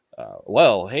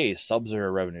 well, hey, subs are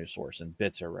a revenue source and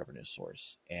bits are a revenue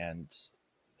source. And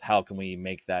how can we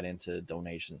make that into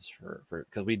donations for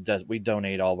because we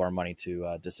donate all of our money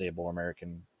to Disabled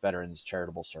American Veterans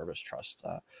Charitable Service Trust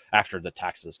after the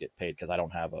taxes get paid, because I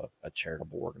don't have a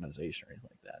charitable organization or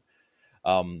anything like that.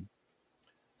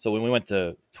 So when we went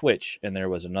to Twitch and there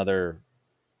was another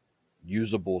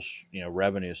usable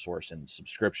revenue source in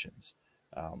subscriptions,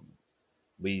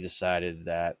 we decided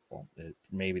that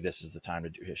maybe this is the time to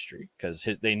do history, because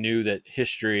they knew that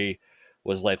history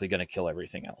was likely going to kill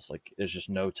everything else. Like there's just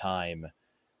no time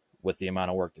with the amount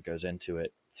of work that goes into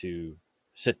it to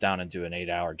sit down and do an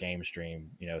 8-hour game stream,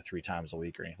 3 times a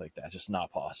week or anything like that. It's just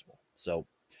not possible. So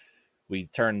we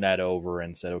turned that over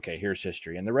and said, okay, here's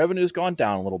history. And the revenue's gone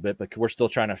down a little bit, but we're still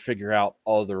trying to figure out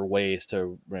other ways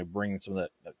to bring some of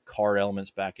the card elements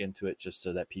back into it, just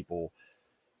so that people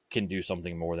can do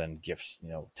something more than gifts,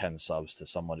 10 subs to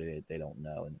somebody they don't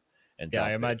know and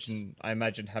Yeah, drop bits. I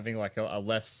imagine having like a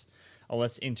less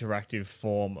interactive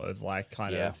form of like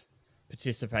kind Yeah. of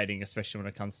participating, especially when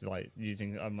it comes to like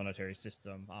using a monetary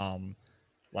system,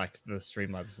 like the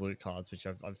Streamlabs loot cards, which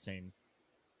I've seen.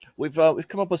 We've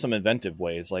come up with some inventive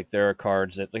ways. Like there are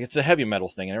cards that, like, it's a heavy metal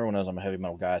thing, and everyone knows I'm a heavy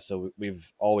metal guy, so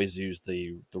we've always used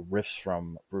the riffs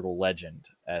from Brutal Legend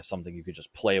as something you could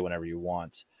just play whenever you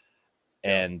want.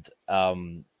 Yeah. And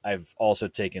I've also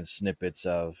taken snippets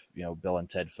of Bill and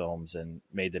Ted films and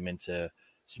made them into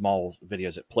small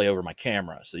videos that play over my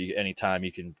camera. So anytime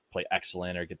you can play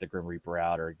Excellent or get the Grim Reaper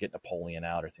out or get Napoleon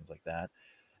out or things like that.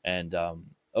 And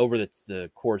over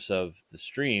the course of the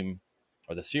stream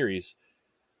or the series,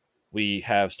 we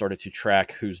have started to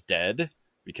track who's dead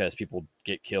because people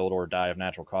get killed or die of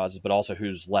natural causes, but also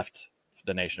who's left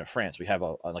the nation of France. We have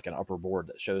like an upper board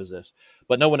that shows this,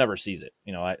 but no one ever sees it.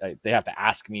 They have to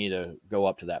ask me to go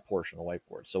up to that portion of the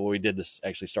whiteboard. So what we did, this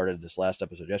actually started this last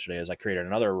episode yesterday, is I created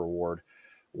another reward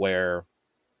where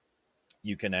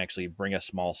you can actually bring a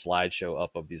small slideshow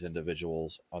up of these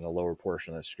individuals on the lower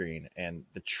portion of the screen. And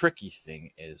the tricky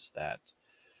thing is that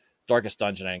Darkest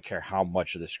Dungeon, I didn't care how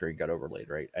much of the screen got overlaid,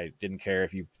 right? I didn't care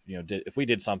if if we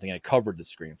did something and it covered the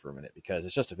screen for a minute, because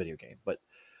it's just a video game. But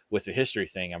with the history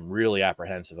thing, I'm really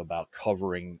apprehensive about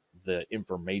covering the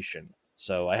information.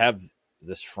 So I have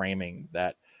this framing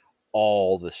that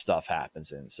all the stuff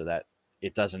happens in, so that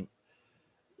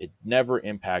it never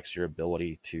impacts your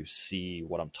ability to see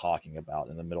what I'm talking about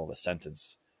in the middle of a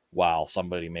sentence, while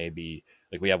somebody may be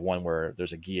like, we have one where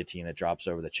there's a guillotine that drops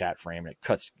over the chat frame and it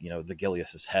cuts, the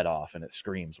Gilius's head off, and it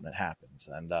screams when it happens.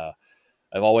 And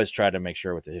I've always tried to make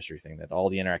sure with the history thing that all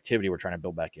the interactivity we're trying to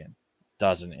build back in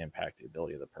doesn't impact the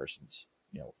ability of the person's,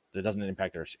 that doesn't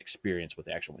impact their experience with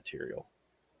the actual material.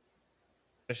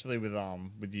 Especially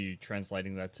with you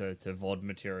translating that to VOD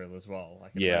material as well. I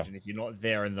can imagine if you're not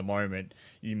there in the moment,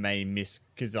 you may miss,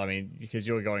 because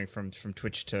you're going from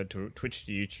Twitch to Twitch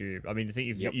to YouTube. I mean, I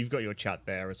think you've got your chat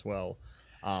there as well.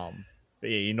 But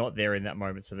yeah, you're not there in that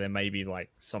moment, so there may be like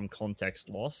some context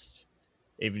lost,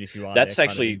 even if you are. That's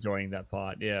actually enjoying that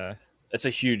part. Yeah, that's a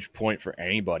huge point for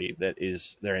anybody that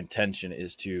is their intention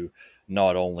is to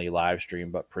not only live stream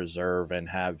but preserve and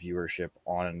have viewership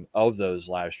of those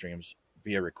live streams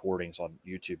via recordings on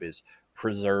YouTube, is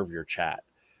preserve your chat.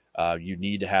 You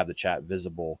need to have the chat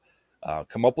visible.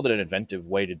 Come up with an inventive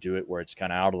way to do it where it's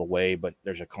kind of out of the way, but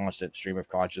there's a constant stream of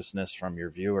consciousness from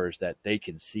your viewers that they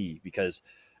can see. Because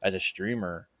as a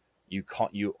streamer, you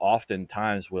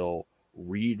oftentimes will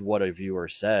read what a viewer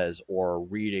says or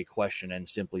read a question and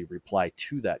simply reply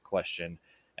to that question.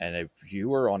 And a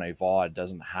viewer on a VOD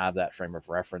doesn't have that frame of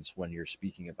reference when you're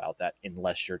speaking about that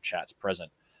unless your chat's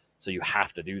present. So you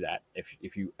have to do that.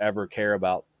 If you ever care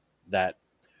about that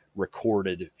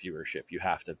recorded viewership, you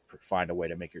have to find a way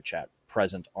to make your chat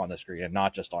present on the screen, and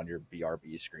not just on your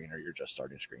BRB screen or your just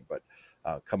starting screen, but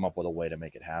come up with a way to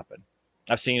make it happen.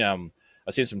 I've seen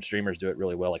some streamers do it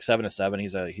really well. Like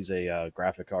 7-7, he's a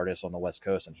graphic artist on the West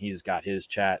Coast, and he's got his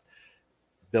chat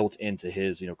built into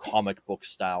his comic book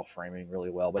style framing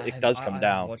really well. But it does come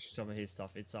down. I've watched some of his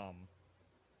stuff. It's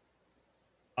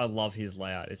I love his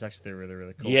layout. It's actually really,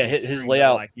 really cool. Yeah, his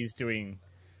layout. Like, he's doing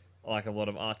like a lot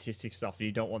of artistic stuff.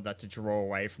 You don't want that to draw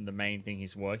away from the main thing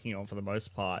he's working on for the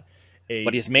most part.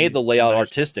 But he's made the layout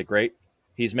artistic, right?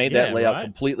 He's made that layout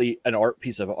completely an art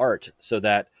piece of art, so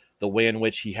that the way in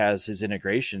which he has his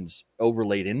integrations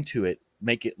overlaid into it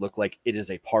make it look like it is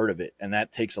a part of it, and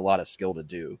that takes a lot of skill to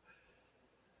do.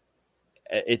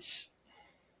 It's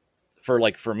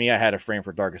for me, I had a frame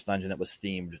for Darkest Dungeon that was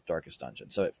themed Darkest Dungeon,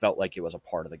 so it felt like it was a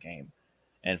part of the game.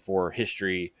 And for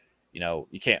history,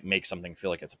 you can't make something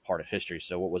feel like it's a part of history.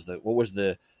 So what was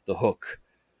the hook?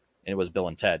 And it was Bill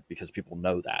and Ted, because people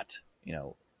know that.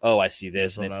 Oh, I see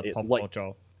this, and that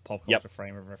pop culture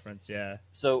frame of reference. Yeah.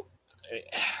 So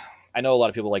I know a lot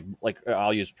of people like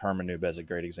I'll use Permanoob as a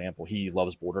great example. He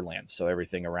loves Borderlands, so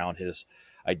everything around his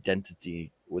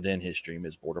identity within his stream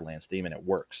is Borderlands theme, and it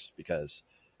works because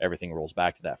everything rolls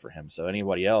back to that for him. So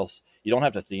anybody else, you don't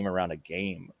have to theme around a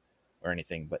game or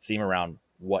anything, but theme around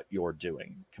what you're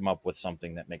doing. Come up with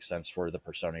something that makes sense for the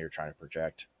persona you're trying to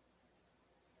project.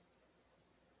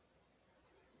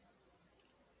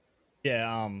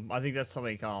 Yeah, I think that's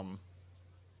something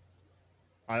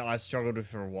I struggled with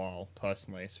for a while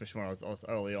personally, especially when I was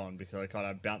early on, because I kind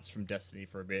of bounced from Destiny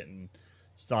for a bit and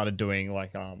started doing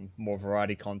like more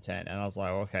variety content, and I was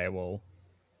like, okay, well,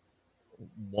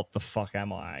 what the fuck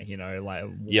am I?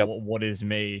 What is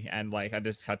me? And like I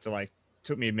just had to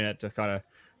took me a minute to kind of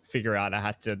figure out. I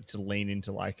had to lean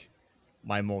into like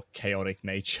my more chaotic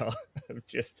nature of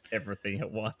just everything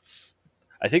at once.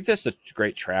 I think that's a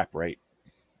great trap, right?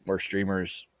 Where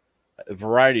streamers,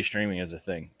 variety streaming is a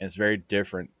thing. And it's very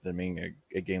different than being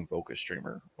a game focused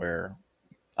streamer, where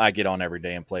I get on every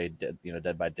day and play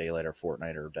Dead by Daylight or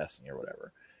Fortnite or Destiny or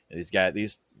whatever. And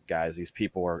these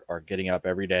people are getting up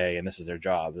every day, and this is their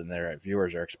job, and their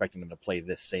viewers are expecting them to play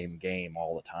this same game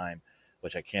all the time,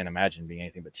 which I can't imagine being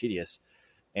anything but tedious.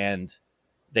 And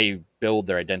they build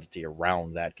their identity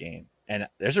around that game. And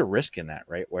there's a risk in that,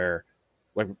 right? Where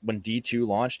when D2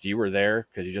 launched, you were there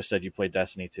because you just said you played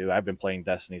Destiny 2. I've been playing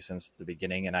Destiny since the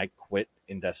beginning, and I quit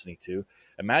in Destiny 2.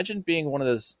 Imagine being one of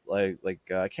those I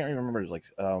can't remember. It was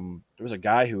there was a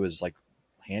guy who was like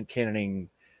hand cannoning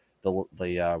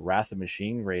the Wrath of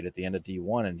Machine raid at the end of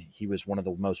D1, and he was one of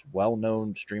the most well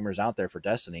known streamers out there for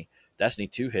Destiny. Destiny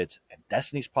 2 hits, and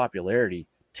Destiny's popularity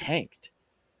tanked.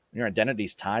 Your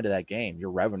identity's tied to that game.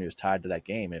 Your revenue is tied to that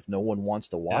game. And if no one wants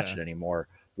to watch it anymore,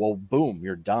 well, boom,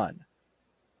 you're done.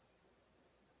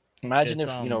 Imagine It's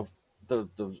if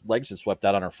the legs had swept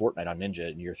out on our Fortnite on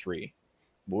Ninja in year 3.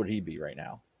 What would he be right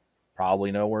now?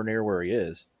 Probably nowhere near where he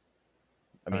is.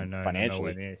 I mean,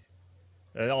 financially. Nowhere near.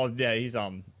 Oh yeah, he's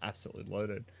absolutely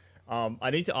loaded. I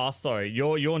need to ask though,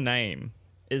 your name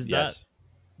is Yes.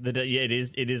 that yeah, it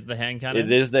is the hand cannon.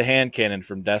 It is the hand cannon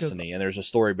from Destiny, and there's a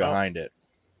story behind it.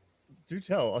 Do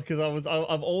tell, because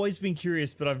I've always been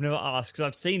curious, but I've never asked because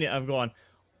I've seen it. I've gone,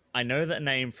 I know that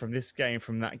name from this game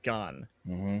from that gun.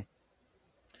 Mm-hmm.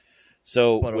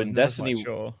 So But when Destiny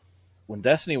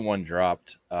 1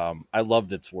 dropped, I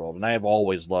loved its world, and I have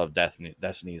always loved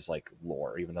Destiny's like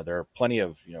lore, even though there are plenty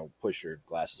of push your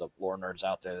glasses up lore nerds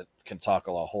out there that can talk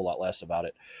a whole lot less about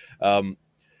it.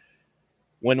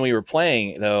 When we were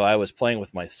playing, though, I was playing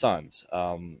with my sons.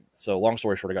 So long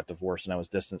story short, I got divorced, and I was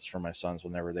distanced from my sons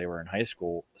whenever they were in high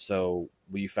school. So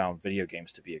we found video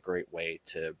games to be a great way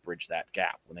to bridge that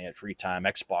gap. When they had free time,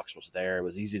 Xbox was there. It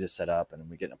was easy to set up, and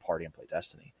we get in a party and play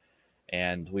Destiny.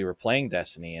 And we were playing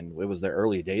Destiny, and it was the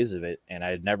early days of it, and I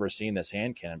had never seen this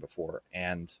hand cannon before.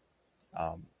 And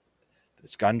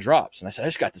this gun drops, and I said, I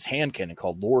just got this hand cannon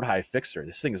called Lord High Fixer.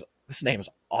 This name is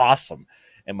awesome.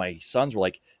 And my sons were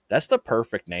like, that's the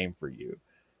perfect name for you.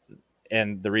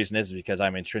 And the reason is because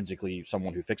I'm intrinsically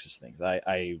someone who fixes things.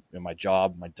 My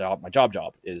job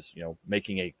is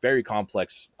making a very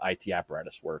complex IT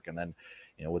apparatus work, and then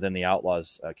within the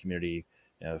Outlaws community,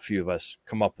 a few of us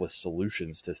come up with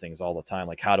solutions to things all the time,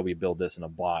 like how do we build this in a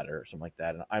bot or something like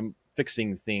that. And I'm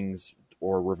fixing things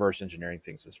or reverse engineering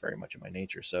things is very much in my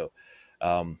nature. So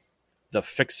the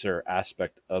fixer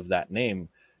aspect of that name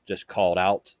just called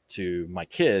out to my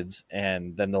kids,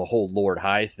 and then the whole Lord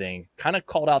High thing kind of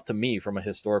called out to me from a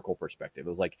historical perspective. It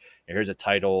was like, here's a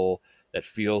title that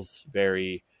feels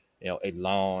very,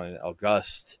 élan and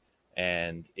august,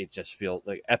 and it just feels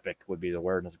like epic would be the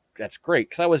word. And that's great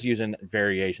because I was using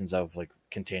variations of like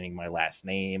containing my last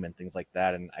name and things like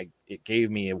that, and it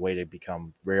gave me a way to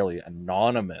become really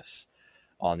anonymous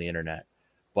on the internet,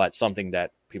 but something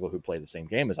that people who play the same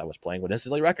game as I was playing would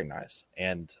instantly recognize.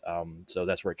 And so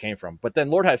that's where it came from. But then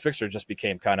Lord High Fixer just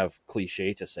became kind of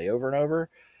cliche to say over and over.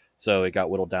 So it got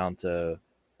whittled down to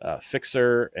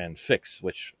Fixer and Fix,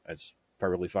 which is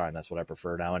perfectly fine. That's what I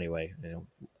prefer now anyway.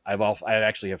 I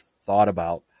actually have thought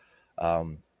about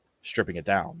stripping it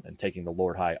down and taking the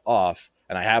Lord High off.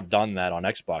 And I have done that on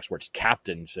Xbox where it's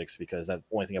Captain Fix, because that's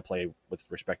the only thing I play with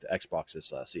respect to Xbox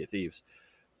is Sea of Thieves.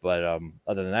 But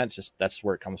other than that, that's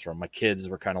where it comes from. My kids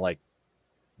were kind of like,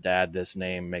 Dad, this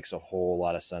name makes a whole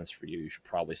lot of sense for you. You should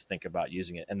probably think about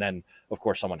using it. And then, of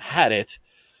course, someone had it,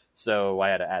 so I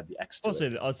had to add the X to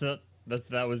it.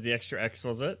 That was the extra X,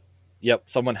 was it? Yep,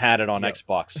 someone had it on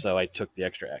Xbox, so I took the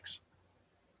extra X.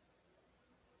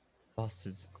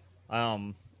 Bastards.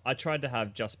 I tried to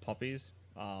have just poppies.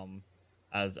 I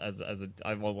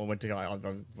went to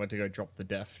go drop the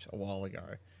Deft a while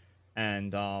ago,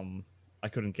 and I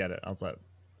couldn't get it. I was like,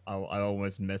 I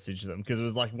almost messaged them because it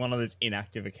was like one of those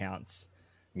inactive accounts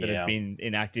that have been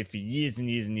inactive for years and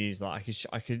years and years. Like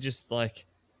I could just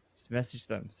message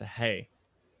them, say, hey,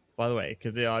 by the way,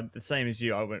 because the same as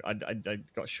you, I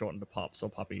got shortened to pups or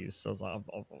puppies, so I was like,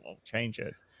 I'll change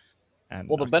it. And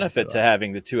well, the benefit to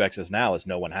having the 2X's now is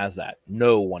no one has that.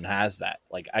 No one has that.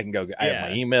 Like I can go. I have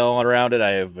my email around it.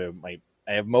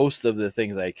 I have most of the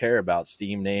things I care about,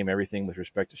 Steam name, everything with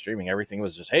respect to streaming. Everything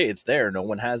was just, hey, it's there. No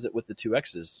one has it with the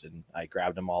 2X's. And I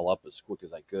grabbed them all up as quick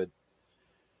as I could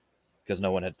because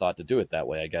no one had thought to do it that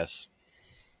way, I guess.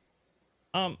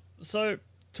 So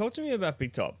talk to me about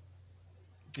Big Top,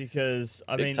 because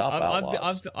I Big Top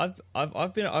Outlaws.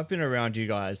 I've been around you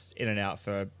guys in and out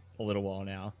for a little while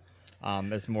now.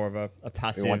 As more of a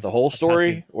passive. You want the whole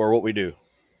story or what we do?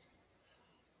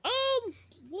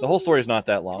 The whole story is not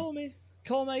that long.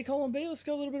 Column A, column B. Let's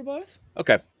go a little bit of both.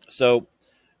 Okay. So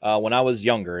when I was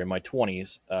younger, in my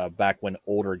 20s, back when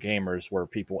older gamers were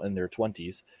people in their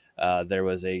 20s, there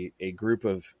was a group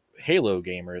of Halo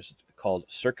gamers called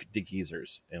Cirque de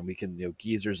Geezers. And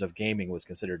Geezers of gaming was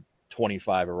considered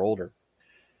 25 or older.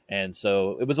 And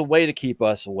so it was a way to keep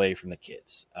us away from the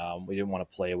kids. We didn't want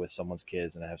to play with someone's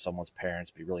kids and have someone's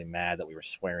parents be really mad that we were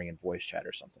swearing in voice chat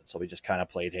or something. So we just kind of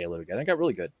played Halo together and got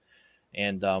really good.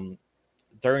 And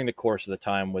during the course of the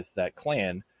time with that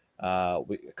clan, a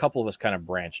couple of us kind of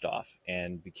branched off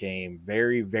and became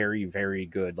very, very, very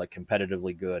good, like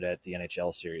competitively good at the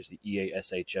NHL series, the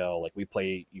EASHL. Like we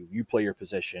play, you play your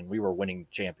position. We were winning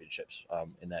championships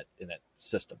in that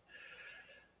system.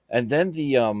 And then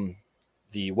the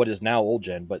what is now old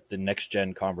gen, but the next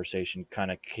gen conversation kind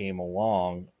of came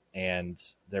along, and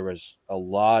there was a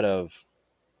lot of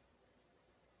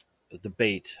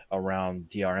debate around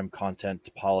DRM content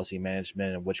policy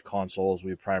management and which consoles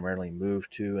we primarily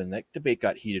moved to, and that debate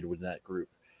got heated within that group.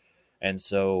 And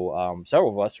so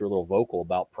several of us were a little vocal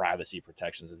about privacy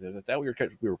protections. That we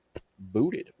were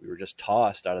booted. We were just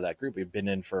tossed out of that group. We've been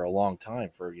in for a long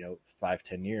time, for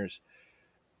 5-10 years.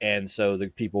 And so the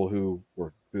people who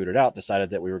were booted out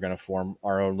decided that we were going to form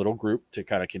our own little group to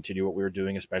kind of continue what we were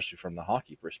doing, especially from the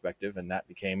hockey perspective. And that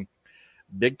became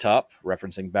Big Top,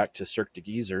 referencing back to Cirque de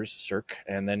Geezers, Cirque,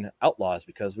 and then Outlaws,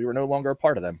 because we were no longer a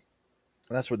part of them.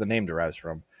 And that's where the name derives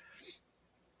from.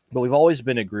 But we've always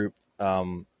been a group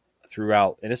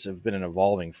throughout, and this has been an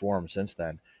evolving form since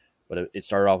then. But it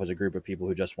started off as a group of people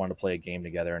who just wanted to play a game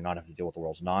together and not have to deal with the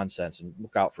world's nonsense and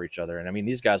look out for each other. And I mean,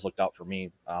 these guys looked out for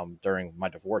me during my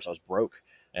divorce. I was broke,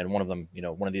 and one of them,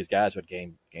 one of these guys who had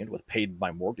gamed with, paid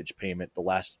my mortgage payment the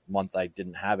last month I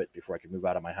didn't have it before I could move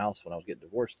out of my house when I was getting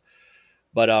divorced.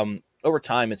 But over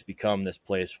time, it's become this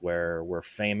place where we're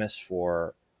famous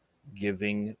for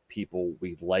giving people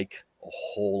we like a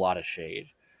whole lot of shade.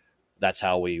 That's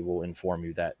how we will inform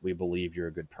you that we believe you're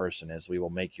a good person, is we will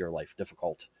make your life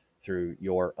difficult through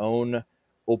your own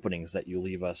openings that you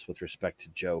leave us with respect to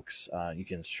jokes. You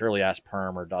can surely ask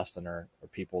Perm or Dustin or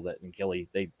people that in Gilly,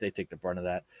 they take the brunt of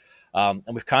that. And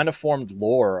we've kind of formed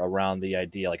lore around the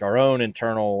idea, like our own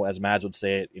internal, as Mads would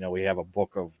say it, we have a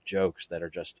book of jokes that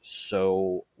are just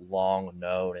so long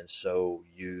known and so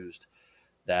used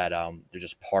that they're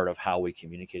just part of how we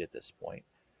communicate at this point.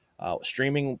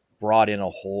 Streaming brought in a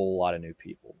whole lot of new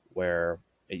people, where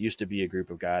it used to be a group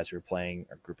of guys who were playing,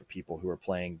 or a group of people who were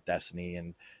playing Destiny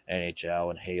and NHL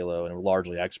and Halo and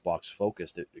largely Xbox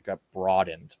focused. It got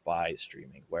broadened by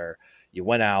streaming, where you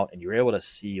went out and you were able to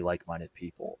see like-minded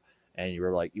people. And you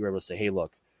were able to say, hey,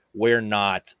 look, we're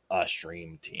not a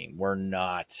stream team. We're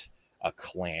not a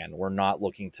clan. We're not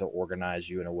looking to organize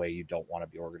you in a way you don't want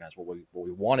to be organized. What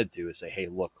we want to do is say, hey,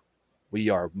 look, we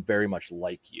are very much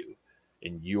like you,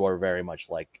 and you are very much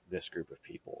like this group of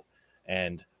people.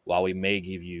 And while we may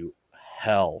give you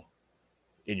hell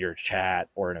in your chat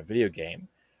or in a video game,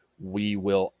 we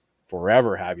will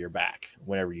forever have your back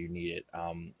whenever you need it.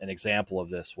 An example of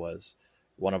this was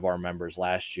one of our members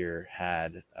last year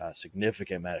had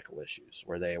significant medical issues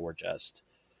where they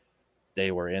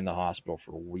were in the hospital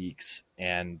for weeks,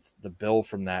 and the bill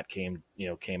from that came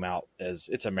out as,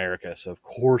 it's America, so of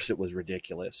course it was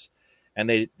ridiculous. And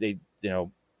they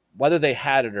whether they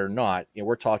had it or not,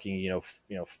 we're talking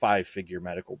 5-figure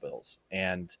medical bills.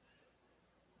 And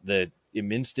the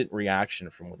instant reaction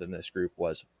from within this group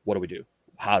was, what do we do?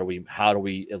 How do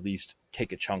we at least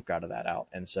take a chunk out of that out?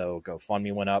 And so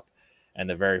GoFundMe went up. And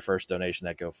the very first donation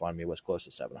that GoFundMe was close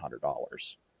to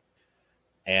 $700.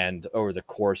 And over the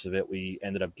course of it, we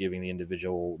ended up giving the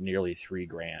individual nearly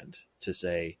 $3,000 to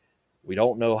say, we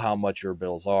don't know how much your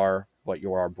bills are, but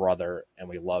you're our brother and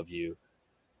we love you.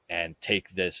 And take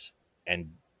this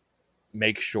and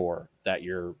make sure that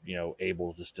you're,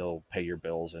 able to still pay your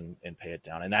bills and pay it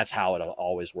down. And that's how it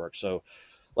always works. So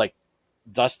like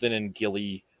Dustin and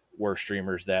Gilly were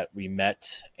streamers that we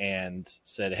met and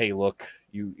said, hey, look,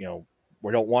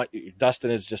 we don't want you.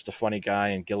 Dustin is just a funny guy,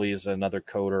 and Gilly is another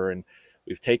coder, and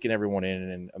we've taken everyone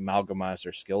in and amalgamized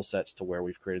their skill sets to where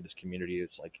we've created this community.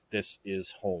 It's like, this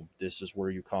is home. This is where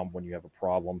you come when you have a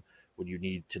problem, when you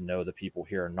need to know the people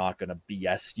here are not going to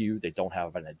BS you. They don't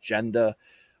have an agenda.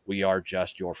 We are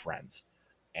just your friends,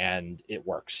 and it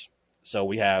works. So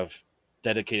we have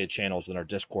dedicated channels in our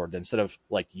Discord. Instead of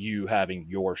like you having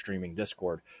your streaming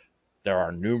Discord, there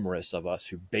are numerous of us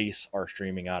who base our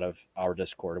streaming out of our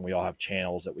Discord, and we all have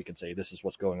channels that we can say, this is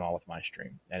what's going on with my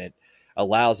stream. And it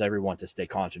allows everyone to stay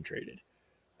concentrated,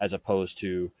 as opposed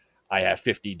to, I have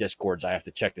 50 Discords I have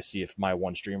to check to see if my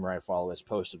one streamer I follow has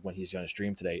posted when he's going to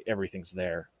stream today. Everything's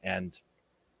there. And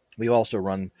we also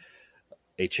run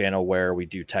a channel where we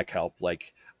do tech help.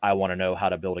 Like, I want to know how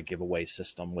to build a giveaway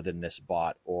system within this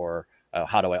bot, or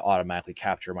how do I automatically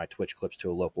capture my Twitch clips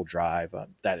to a local drive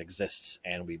that exists,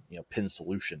 and we pin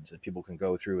solutions, and people can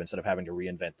go through instead of having to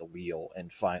reinvent the wheel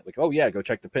and find like, oh yeah, go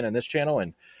check the pin in this channel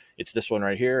and it's this one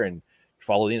right here, and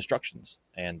follow the instructions.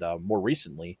 And more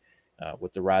recently,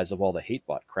 with the rise of all the hate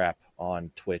bot crap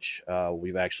on Twitch,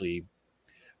 we've actually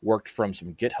worked from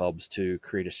some GitHubs to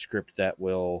create a script that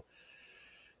will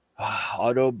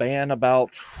auto ban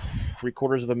about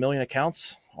 750,000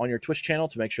 accounts on your Twitch channel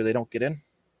to make sure they don't get in.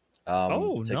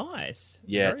 Oh, nice.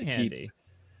 Yeah, Very to keep handy.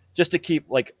 just to keep,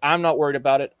 like, I'm not worried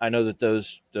about it. I know that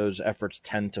those efforts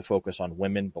tend to focus on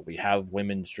women, but we have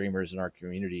women streamers in our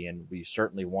community, and we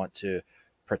certainly want to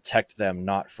protect them,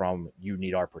 not from you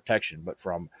need our protection, but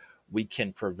from we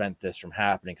can prevent this from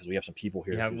happening because we have some people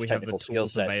here whose We have the technical skill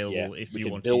tools set, yeah, available if we you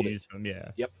can want to build use it. them.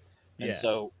 Yeah. Yep. And Yeah.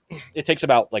 so it takes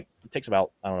about I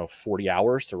don't know 40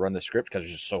 hours to run the script because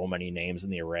there's just so many names in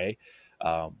the array,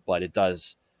 but it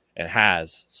does and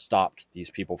has stopped these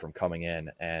people from coming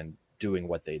in and doing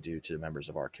what they do to the members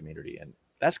of our community. And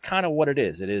that's kind of what it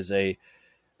is. It is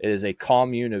a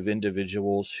commune of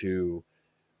individuals who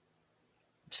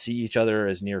see each other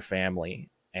as near family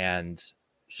and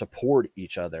support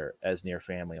each other as near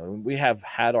family. I mean, we have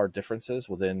had our differences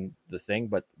within the thing,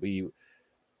 but we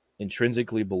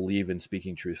intrinsically believe in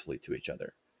speaking truthfully to each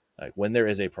other. Like, when there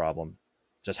is a problem,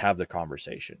 just have the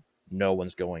conversation. No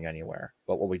one's going anywhere.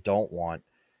 But what we don't want,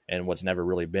 and what's never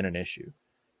really been an issue,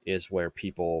 is where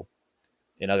people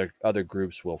in other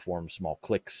groups will form small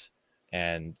cliques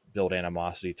and build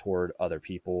animosity toward other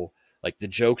people. Like, the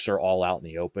jokes are all out in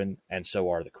the open, and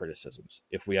so are the criticisms.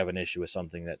 If we have an issue with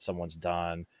something that someone's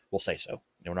done, we'll say so.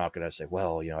 We're not going to say,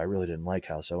 well, I really didn't like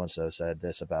how so and so said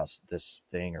this about this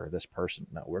thing or this person.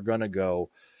 No, we're going to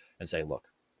go and say, look,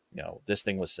 this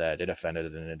thing was said, it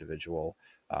offended an individual.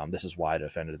 This is why it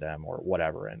offended them, or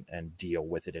whatever, and deal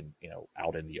with it in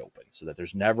out in the open, so that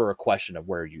there's never a question of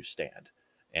where you stand,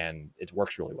 and it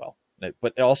works really well.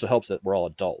 But it also helps that we're all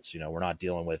adults. We're not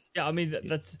dealing with. Yeah, I mean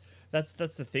that's the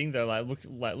thing though. Like,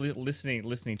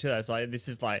 listening to that, it's like this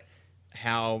is like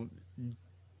how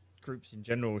groups in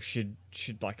general should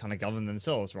like kind of govern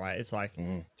themselves, right? It's like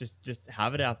just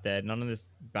have it out there. None of this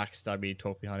backstabby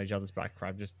talk behind each other's back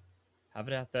crap. Just have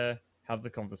it out there, have the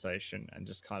conversation, and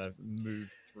just kind of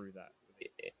move through that.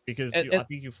 Because I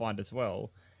think you'll find as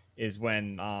well is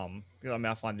when I mean,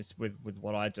 I find this with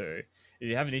what I do. If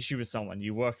you have an issue with someone,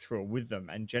 you work through it with them,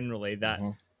 and generally that,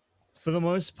 for the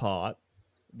most part,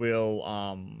 will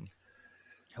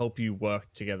help you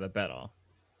work together better.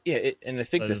 Yeah, and I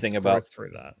think So the thing growth about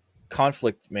through that.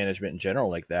 conflict management in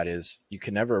general like that is you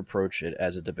can never approach it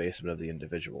as a debasement of the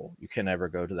individual. You can never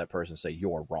go to that person and say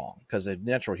you're wrong, because a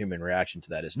natural human reaction to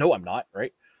that is no, I'm not,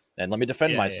 right? And let me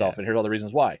defend myself, and here's all the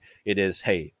reasons why. It is,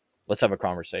 hey, let's have a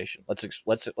conversation.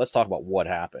 Let's talk about what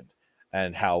happened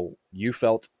and how you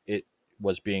felt it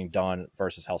was being done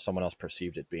versus how someone else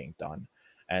perceived it being done.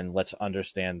 And let's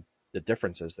understand the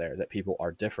differences there, that people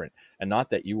are different, and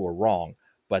not that you were wrong,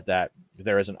 but that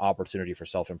there is an opportunity for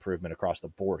self-improvement across the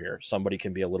board here. Somebody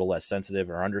can be a little less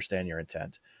sensitive or understand your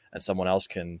intent, and someone else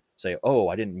can say, oh,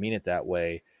 I didn't mean it that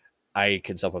way. I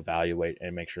can self-evaluate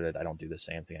and make sure that I don't do the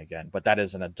same thing again. But that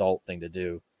is an adult thing to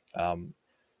do. And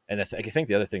I think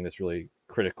the other thing that's really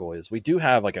critical is we do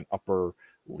have like an upper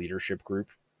leadership group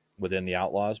within the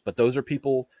Outlaws, but those are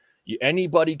people,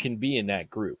 anybody can be in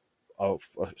that group,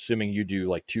 assuming you do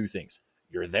like two things.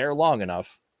 You're there long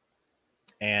enough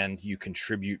and you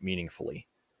contribute meaningfully.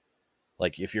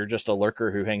 Like, if you're just a lurker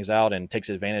who hangs out and takes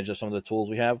advantage of some of the tools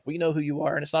we have, we know who you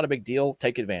are and it's not a big deal.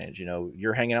 Take advantage.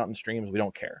 You're hanging out in streams, we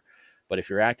don't care. But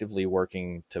if you're actively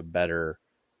working to better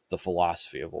the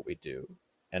philosophy of what we do,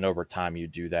 and over time you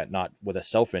do that not with a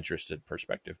self-interested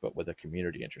perspective, but with a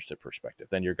community-interested perspective,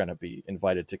 then you're going to be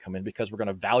invited to come in, because we're going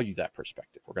to value that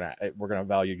perspective. We're going to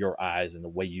value your eyes and the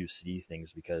way you see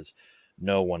things, because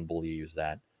no one believes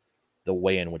that the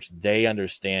way in which they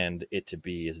understand it to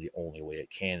be is the only way it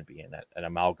can be, and that an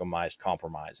amalgamized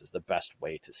compromise is the best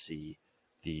way to see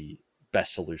the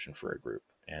best solution for a group.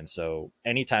 And so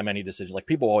anytime any decision, like,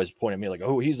 people always point at me like,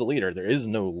 oh, he's a leader. There is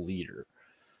no leader.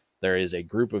 There is a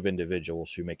group of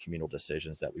individuals who make communal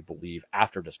decisions that we believe,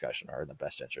 after discussion, are in the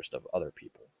best interest of other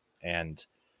people. And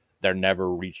they're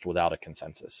never reached without a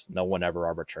consensus. No one ever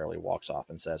arbitrarily walks off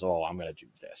and says, oh, I'm going to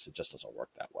do this. It just doesn't work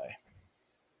that way.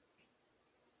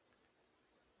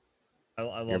 I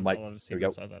love seeing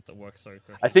that works so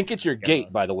quick. I think it's your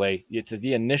gate, by the way. It's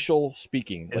the initial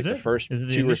speaking, is like it? the first the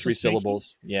 2 or 3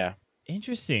 syllables. Yeah.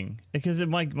 Interesting, because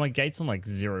my gate's on like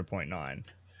 0.9.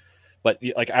 But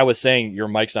like I was saying, your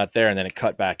mic's not there, and then it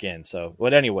cut back in. So,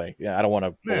 but anyway, yeah, I don't want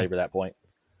to belabor that point.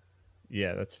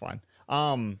 Yeah, that's fine.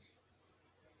 I've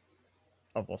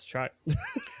lost track.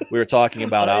 We were talking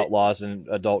about outlaws and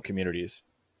adult communities.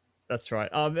 That's right.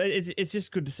 It's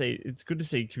just good to see. It's good to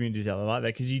see communities out there like that,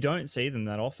 because you don't see them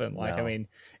that often. Like, no. I mean,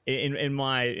 in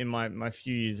my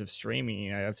few years of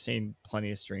streaming, I've seen plenty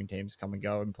of stream teams come and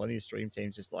go, and plenty of stream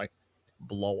teams just like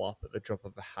blow up at the drop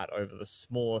of a hat over the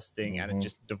smallest thing, and it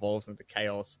just devolves into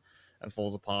chaos and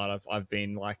falls apart. I've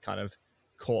been like kind of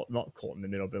not caught in the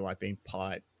middle, but like being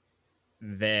part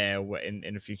there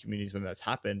in a few communities when that's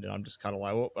happened, and I'm just kind of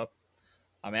like, oh,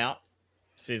 I'm out.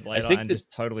 See you I later, think and that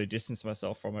just totally distance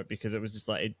myself from it because it was just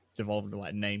like it devolved into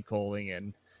like name calling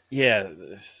and yeah.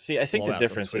 See, I think the blowouts on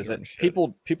difference is Twitter that and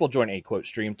shit. people join a quote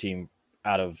stream team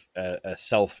out of a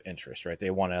self interest, right?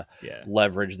 They want to Yeah,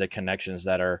 leverage the connections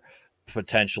that are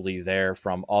potentially there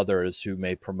from others who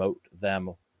may promote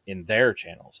them in their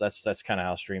channels. That's kind of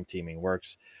how stream teaming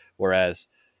works. Whereas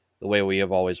the way we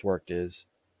have always worked is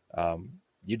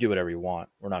you do whatever you want.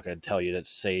 We're not going to tell you to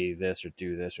say this or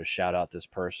do this or shout out this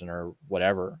person or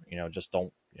whatever. Just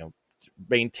don't,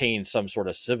 maintain some sort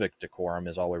of civic decorum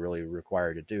is all we're really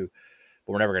required to do.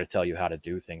 But we're never going to tell you how to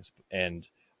do things. And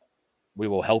we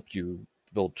will help you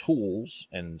build tools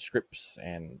and scripts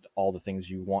and all the things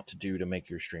you want to do to make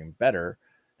your stream better.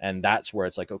 And that's where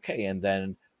it's like, okay. And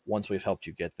then once we've helped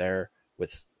you get there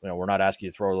with, we're not asking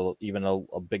you to throw even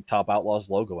a Big Top Outlaws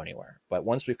logo anywhere. But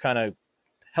once we've kind of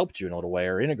helped you in a little way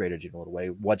or integrated you in a little way,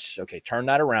 what's okay, turn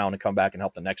that around and come back and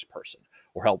help the next person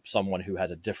or help someone who has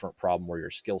a different problem where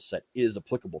your skill set is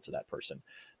applicable to that person.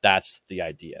 That's the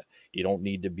idea. You don't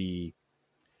need to be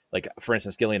like, for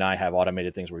instance, Gilly and I have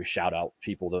automated things where we shout out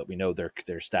people that we know their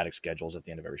static schedules at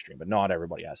the end of every stream, but not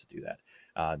everybody has to do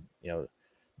that.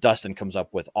 Dustin comes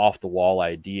up with off the wall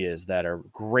ideas that are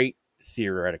great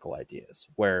theoretical ideas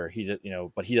where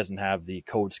but he doesn't have the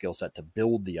code skill set to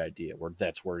build the idea where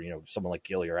that's where, someone like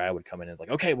Gilly or I would come in and like,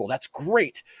 okay, well, that's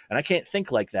great. And I can't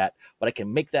think like that, but I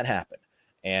can make that happen.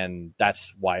 And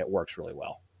that's why it works really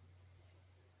well.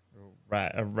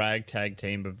 a ragtag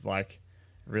team of like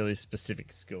really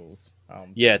specific skills.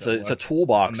 Yeah, it's a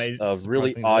toolbox of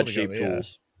really odd shaped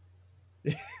tools.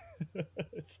 Yeah.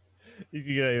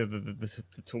 You get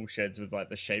the tool sheds with like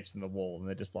the shapes in the wall, and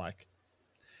they're just like.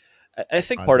 I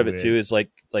think part of it too is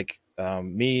like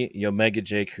me, Mega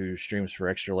Jake, who streams for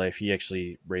Extra Life. He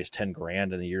actually raised $10,000,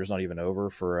 and the year's not even over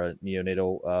for a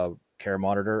neonatal care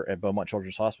monitor at Beaumont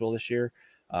Children's Hospital this year.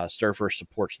 Surfer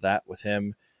supports that with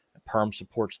him. Perm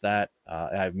supports that.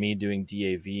 I have me doing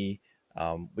DAV.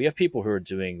 We have people who are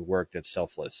doing work that's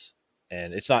selfless,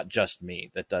 and it's not just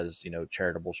me that does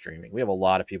charitable streaming. We have a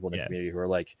lot of people in the community who are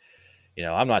like,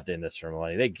 I'm not doing this for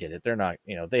money. They get it. They're not,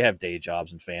 they have day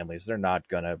jobs and families. They're not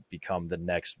going to become the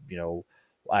next,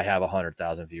 I have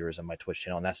 100,000 viewers on my Twitch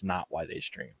channel, and that's not why they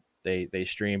stream. They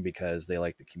stream because they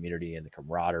like the community and the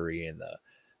camaraderie and the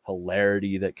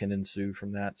hilarity that can ensue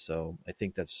from that. So I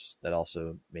think that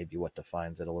also may be what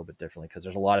defines it a little bit differently, because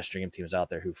there's a lot of stream teams out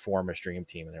there who form a stream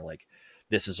team and they're like,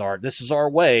 this is our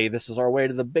way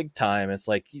to the big time. It's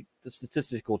like the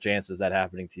statistical chances that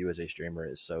happening to you as a streamer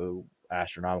is so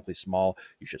astronomically small.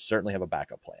 You should certainly have a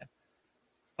backup plan.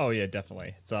 Oh yeah,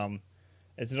 definitely. It's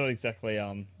not exactly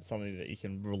something that you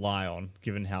can rely on,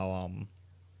 given how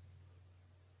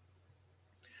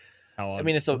I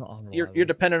mean, you're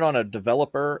dependent on a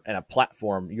developer and a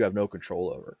platform you have no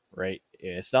control over, right?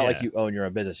 It's not like you own your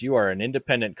own business. You are an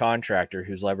independent contractor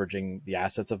who's leveraging the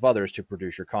assets of others to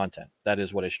produce your content. That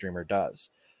is what a streamer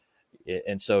does.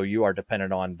 And so you are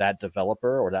dependent on that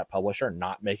developer or that publisher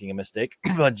not making a mistake,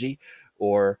 Bungie,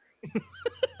 or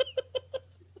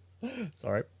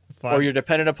sorry. Fine. Or you're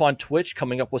dependent upon Twitch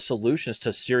coming up with solutions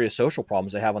to serious social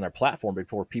problems they have on their platform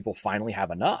before people finally have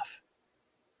enough.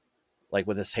 Like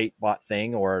with this hate bot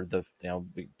thing, or we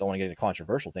don't want to get into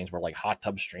controversial things, but like hot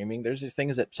tub streaming, there's these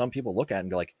things that some people look at and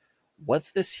be like,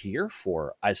 what's this here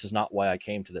for? This is not why I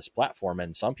came to this platform.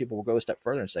 And some people will go a step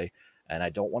further and say, and I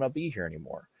don't want to be here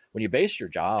anymore. When you base your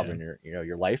job and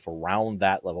your life around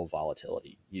that level of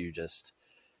volatility, you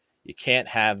can't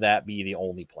have that be the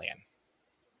only plan.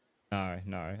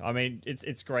 No. I mean,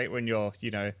 it's great when you're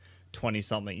 20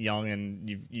 something young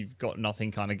and you've got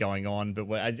nothing kind of going on, but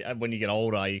when you get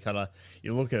older, you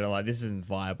look at it like, this isn't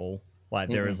viable. Like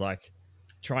there is like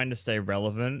trying to stay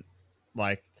relevant,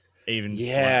 like even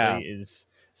slightly, is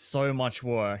so much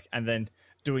work, and then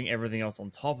doing everything else on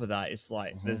top of that, it's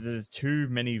like there's too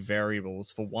many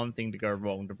variables for one thing to go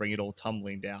wrong to bring it all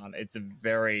tumbling down. It's a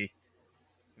very,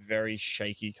 very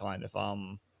shaky kind of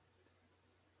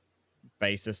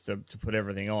basis to put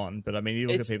everything on. But I mean, you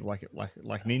look at people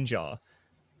like Ninja,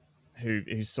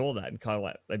 who saw that and kind of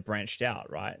like they branched out,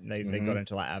 right? And they got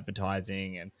into like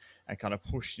advertising and kind of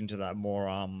pushed into that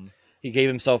more he gave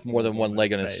himself more than one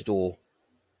leg on his stool.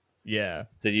 Yeah.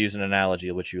 To use an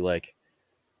analogy which you like.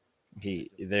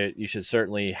 You should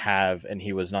certainly have, and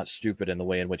he was not stupid in the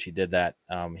way in which he did that.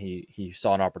 He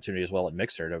saw an opportunity as well at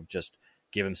Mixer to just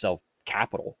give himself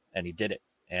capital, and he did it.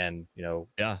 And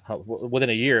within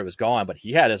a year it was gone, but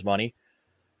he had his money.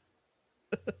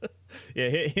 Yeah,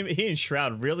 he and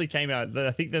Shroud really came out.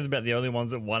 I think they're about the only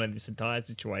ones that won in this entire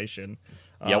situation.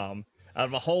 Yep, Out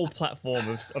of a whole platform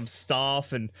of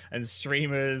staff and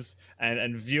streamers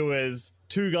and viewers,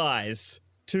 two guys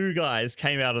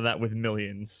came out of that with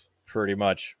millions. pretty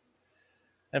much.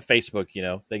 And Facebook,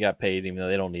 they got paid even though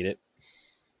they don't need it.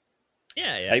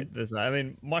 Yeah, yeah. I I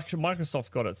mean,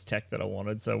 Microsoft got its tech that I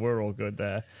wanted, so we're all good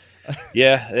there.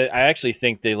 Yeah, I actually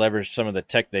think they leveraged some of the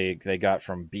tech they got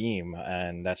from Beam,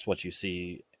 and that's what you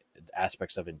see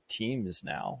aspects of in Teams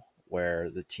now, where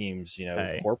the Teams,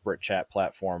 Hey, corporate chat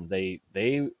platform, they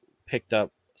picked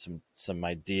up some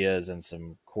ideas and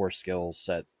some core skill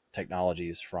set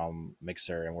technologies from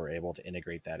Mixer, and were able to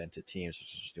integrate that into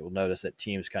Teams. You'll notice that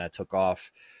Teams kind of took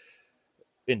off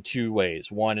in two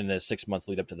ways. One, in the 6 months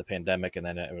lead up to the pandemic, and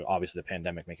then obviously the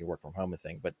pandemic making work from home a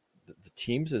thing. But the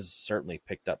Teams has certainly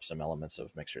picked up some elements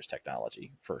of Mixer's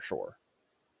technology for sure.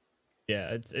 yeah,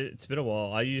 it's been a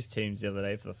while. I used Teams the other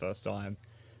day for the first time,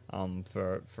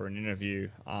 for an interview,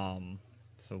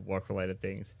 for work related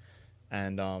things,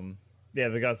 and yeah,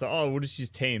 the guy's like, "Oh, we'll just use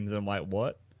Teams," and I'm like,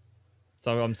 "What?"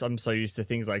 So I'm so used to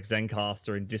things like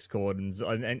Zencaster and Discord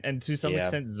and to some Yeah.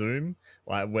 extent Zoom,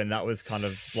 like when that was kind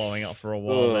of blowing up for a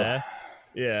while Ugh. there.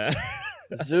 Yeah,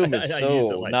 Zoom is I used it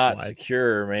so like not twice.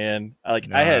 secure, man. Like I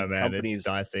No, had man, it's companies,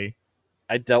 dicey.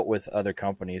 I dealt with other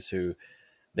companies who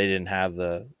they didn't have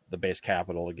the base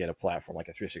capital to get a platform like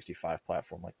a 365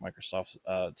 platform like Microsoft's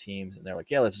Teams, and they're like,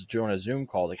 yeah, let's join a Zoom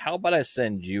call. Like, how about I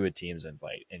send you a Teams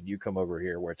invite and you come over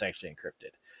here where it's actually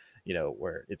encrypted,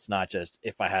 where it's not just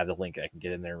if I have the link I can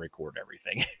get in there and record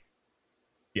everything.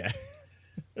 Yeah.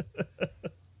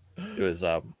 It was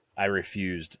I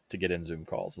refused to get in Zoom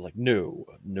calls. It's like, no,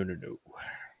 no, no, no.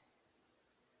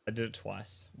 I did it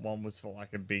twice. One was for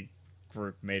like a big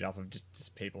group meetup of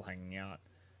just people hanging out,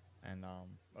 and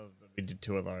we did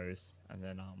two of those, and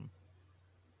then I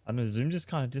don't know, Zoom just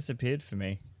kind of disappeared for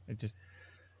me. It just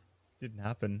didn't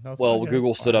happen. I was like, Well, okay,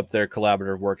 Google that's stood fine. up their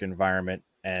collaborative work environment,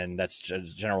 and that's a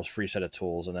general free set of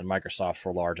tools. And then Microsoft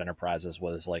for large enterprises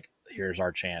was like, here's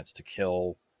our chance to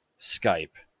kill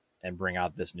Skype and bring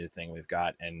out this new thing we've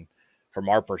got. And from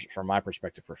my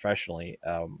perspective professionally,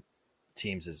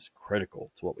 Teams is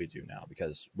critical to what we do now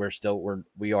because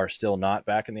we are still not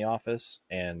back in the office,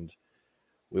 and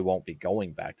we won't be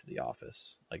going back to the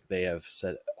office. Like they have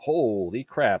said, holy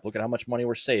crap, look at how much money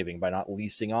we're saving by not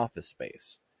leasing office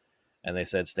space. And they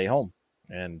said, stay home.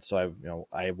 And so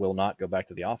I will not go back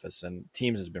to the office. And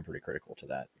Teams has been pretty critical to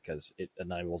that because it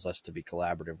enables us to be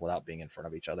collaborative without being in front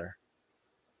of each other.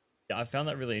 Yeah, I found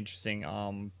that really interesting.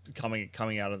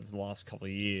 Coming out of the last couple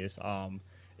of years,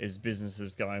 is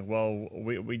businesses going, well,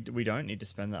 we don't need to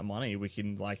spend that money. We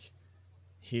can like,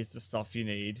 here's the stuff you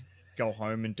need. Go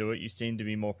home and do it. You seem to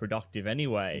be more productive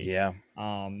anyway. Yeah.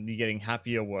 You're getting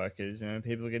happier workers.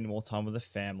 People are getting more time with their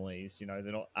families. They're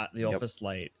not at the Yep. office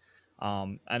late.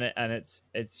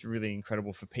 It's really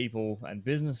incredible for people and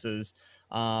businesses.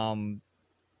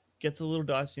 Gets a little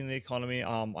dicey in the economy.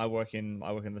 I work in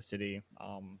the city.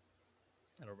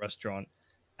 At a restaurant,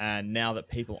 and now that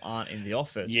people aren't in the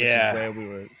office, which is Yeah. where we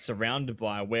were surrounded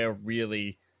by, we're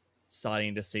really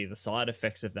starting to see the side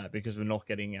effects of that because we're not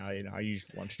getting our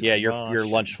usual lunchtime Yeah. Your rush.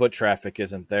 lunch And foot traffic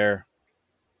isn't there.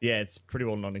 yeah, it's pretty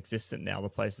well non-existent now. The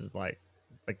places like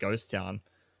Ghost Town,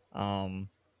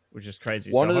 which is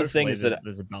crazy. One So of the hopefully things that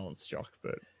there's a balance, Jock.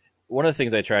 But one of the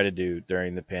things I tried to do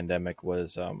during the pandemic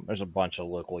was there's a bunch of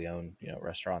locally owned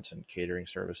restaurants and catering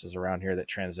services around here that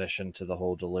transitioned to the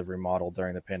whole delivery model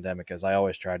during the pandemic. As I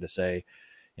always tried to say,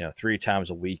 3 times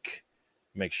a week,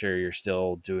 make sure you're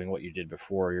still doing what you did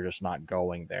before. You're just not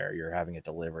going there. You're having it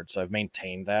delivered. So I've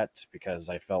maintained that because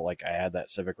I felt like I had that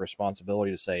civic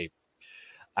responsibility to say,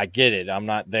 I get it. I'm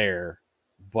not there,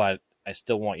 but I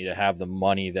still want you to have the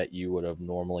money that you would have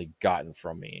normally gotten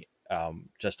from me,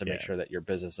 just to make yeah, sure that your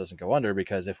business doesn't go under.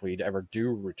 Because if we ever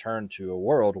do return to a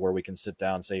world where we can sit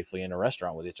down safely in a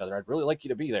restaurant with each other, I'd really like you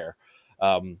to be there.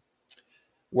 Um,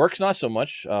 Work's not so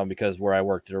much because where I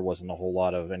worked, there wasn't a whole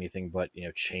lot of anything but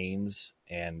chains,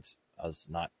 and I was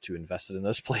not too invested in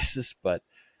those places. But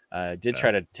I did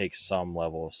try to take some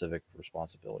level of civic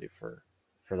responsibility for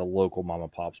the local mom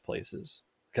and pops places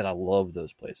because I love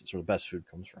those places where the best food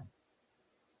comes from.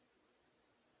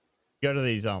 you go to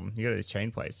these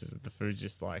chain places, the food's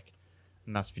just like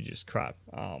must be just crap.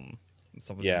 And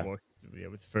some of them Yeah. works, yeah,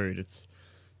 with food. It's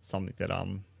something that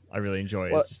I really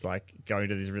enjoy. Well, Is just like going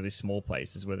to these really small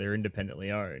places where they're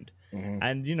independently owned, mhm.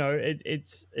 and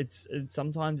it's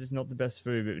sometimes it's not the best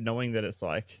food, but knowing that it's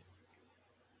like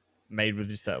made with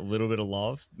just that little bit of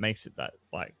love makes it that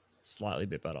like slightly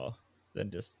bit better than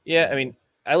just Yeah, I mean, normal.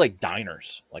 I like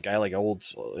diners. Like I like I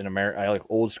like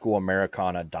old school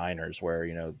Americana diners where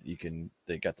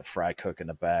they got the fry cook in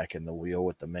the back and the wheel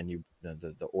with the menu,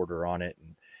 the order on it,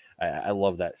 and I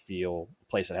love that feel. A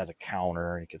place that has a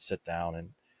counter and you can sit down,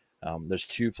 and there's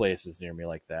two places near me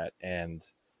like that, and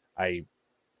I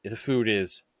the food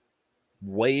is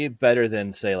way better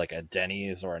than say like a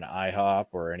Denny's or an IHOP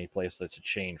or any place that's a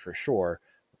chain for sure.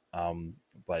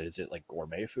 But is it like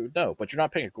gourmet food? No, but you're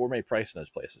not paying a gourmet price in those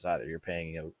places either. You're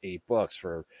paying $8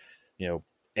 for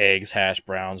eggs, hash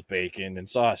browns, bacon, and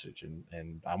sausage,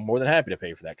 and I'm more than happy to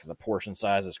pay for that because the portion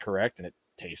size is correct and it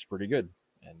tastes pretty good.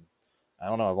 And I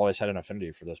don't know, I've always had an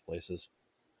affinity for those places.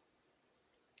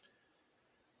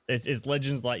 It's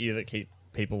legends like you that keep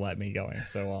people like me going.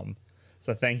 So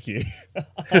thank you.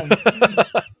 um,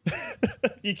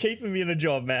 You're keeping me in a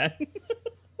job, man.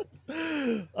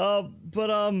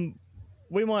 But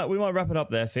we might wrap it up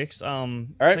there, Fix. All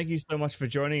right. Thank you so much for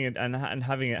joining and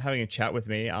having a chat with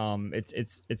me.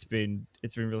 It's been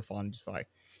really fun, just like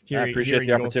I appreciate the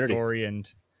your opportunity. story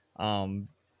and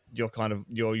your kind of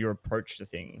your approach to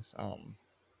things.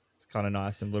 It's kind of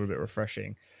nice and a little bit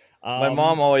refreshing. My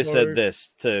mom always said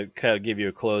this to kind of give you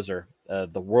a closer.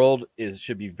 The world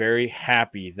should be very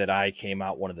happy that I came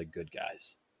out one of the good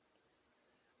guys.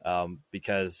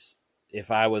 Because if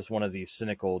I was one of these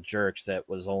cynical jerks that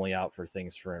was only out for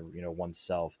things for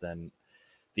oneself, then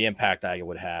the impact I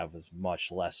would have is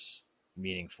much less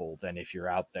meaningful than if you're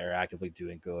out there actively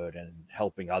doing good and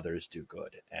helping others do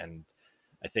good. And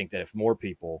I think that if more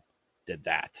people did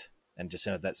that and just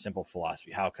have that simple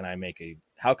philosophy, how can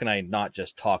I not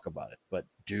just talk about it, but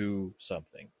do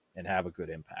something and have a good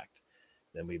impact,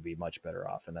 then we'd be much better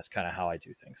off. And that's kind of how I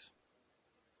do things.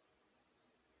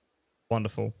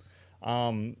 Wonderful.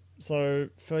 So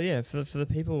for the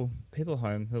people at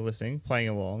home who are listening, playing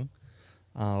along,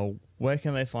 where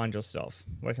can they find your stuff?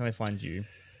 Where can they find you?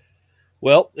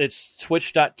 Well, it's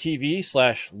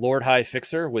twitch.tv/Lord High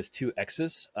Fixer with 2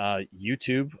 X's.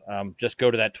 YouTube, just go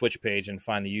to that Twitch page and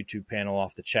find the YouTube panel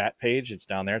off the chat page. It's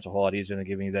down there. It's a whole lot easier than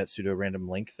giving you that pseudo random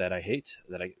link that I hate,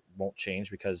 that I won't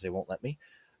change because they won't let me.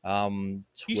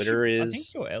 Twitter is. I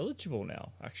think you're eligible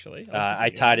now, actually. I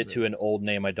tied it to an old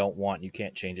name I don't want. You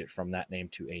can't change it from that name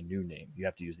to a new name. You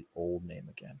have to use the old name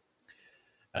again.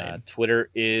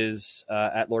 Twitter is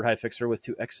at Lord High Fixer with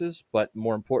 2 X's, but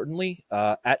more importantly,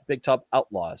 at Big Top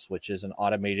Outlaws, which is an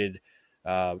automated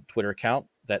Twitter account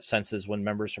that senses when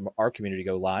members from our community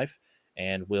go live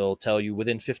and will tell you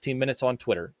within 15 minutes on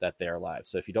Twitter that they are live.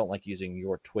 So if you don't like using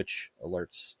your Twitch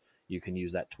alerts, you can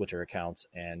use that Twitter account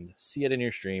and see it in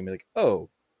your stream. Like, oh,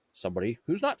 somebody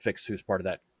who's not Fixed, who's part of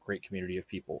that great community of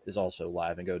people, is also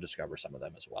live, and go discover some of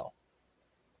them as well.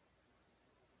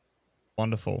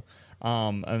 Wonderful.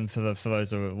 And for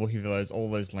those who are looking for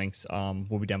all those links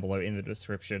will be down below in the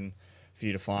description for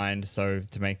you to find. So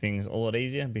to make things a lot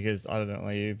easier, because I don't know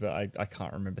you, but I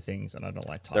can't remember things and I don't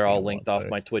like typing. They're all linked off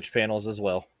my Twitch panels as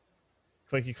well.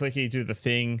 Clicky, do the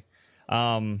thing.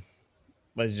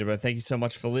 Ladies and gentlemen, thank you so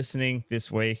much for listening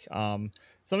this week.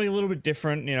 Something a little bit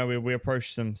different. We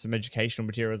approached some educational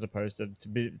material as opposed to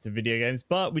video games,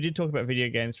 but we did talk about video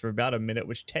games for about a minute,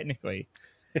 which technically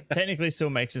still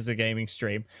makes us a gaming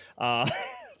stream by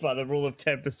the rule of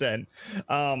 10%.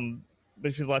 But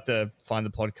if you'd like to find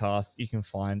the podcast, you can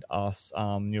find us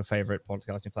your favorite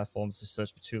podcasting platforms. Just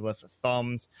search for Two Left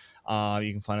Thumbs.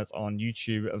 You can find us on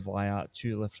YouTube via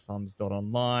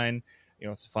twoleftthumbs.online. You can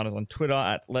also find us on Twitter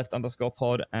at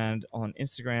left_pod and on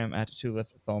Instagram at Two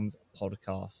Left Thumbs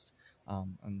Podcast.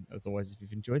 And as always, if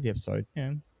you've enjoyed the episode,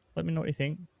 let me know what you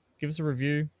think. Give us a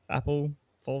review. Apple,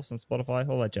 follow us on Spotify,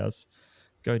 all that jazz.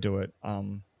 Go do it. I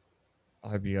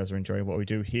hope you guys are enjoying what we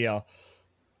do here.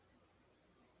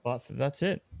 But that's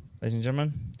it, ladies and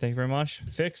gentlemen. Thank you very much.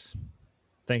 Fix,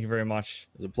 thank you very much.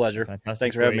 It was a pleasure. Fantastic.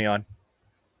 Thanks for having me on.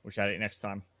 We'll chat it next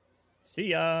time. See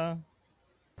ya.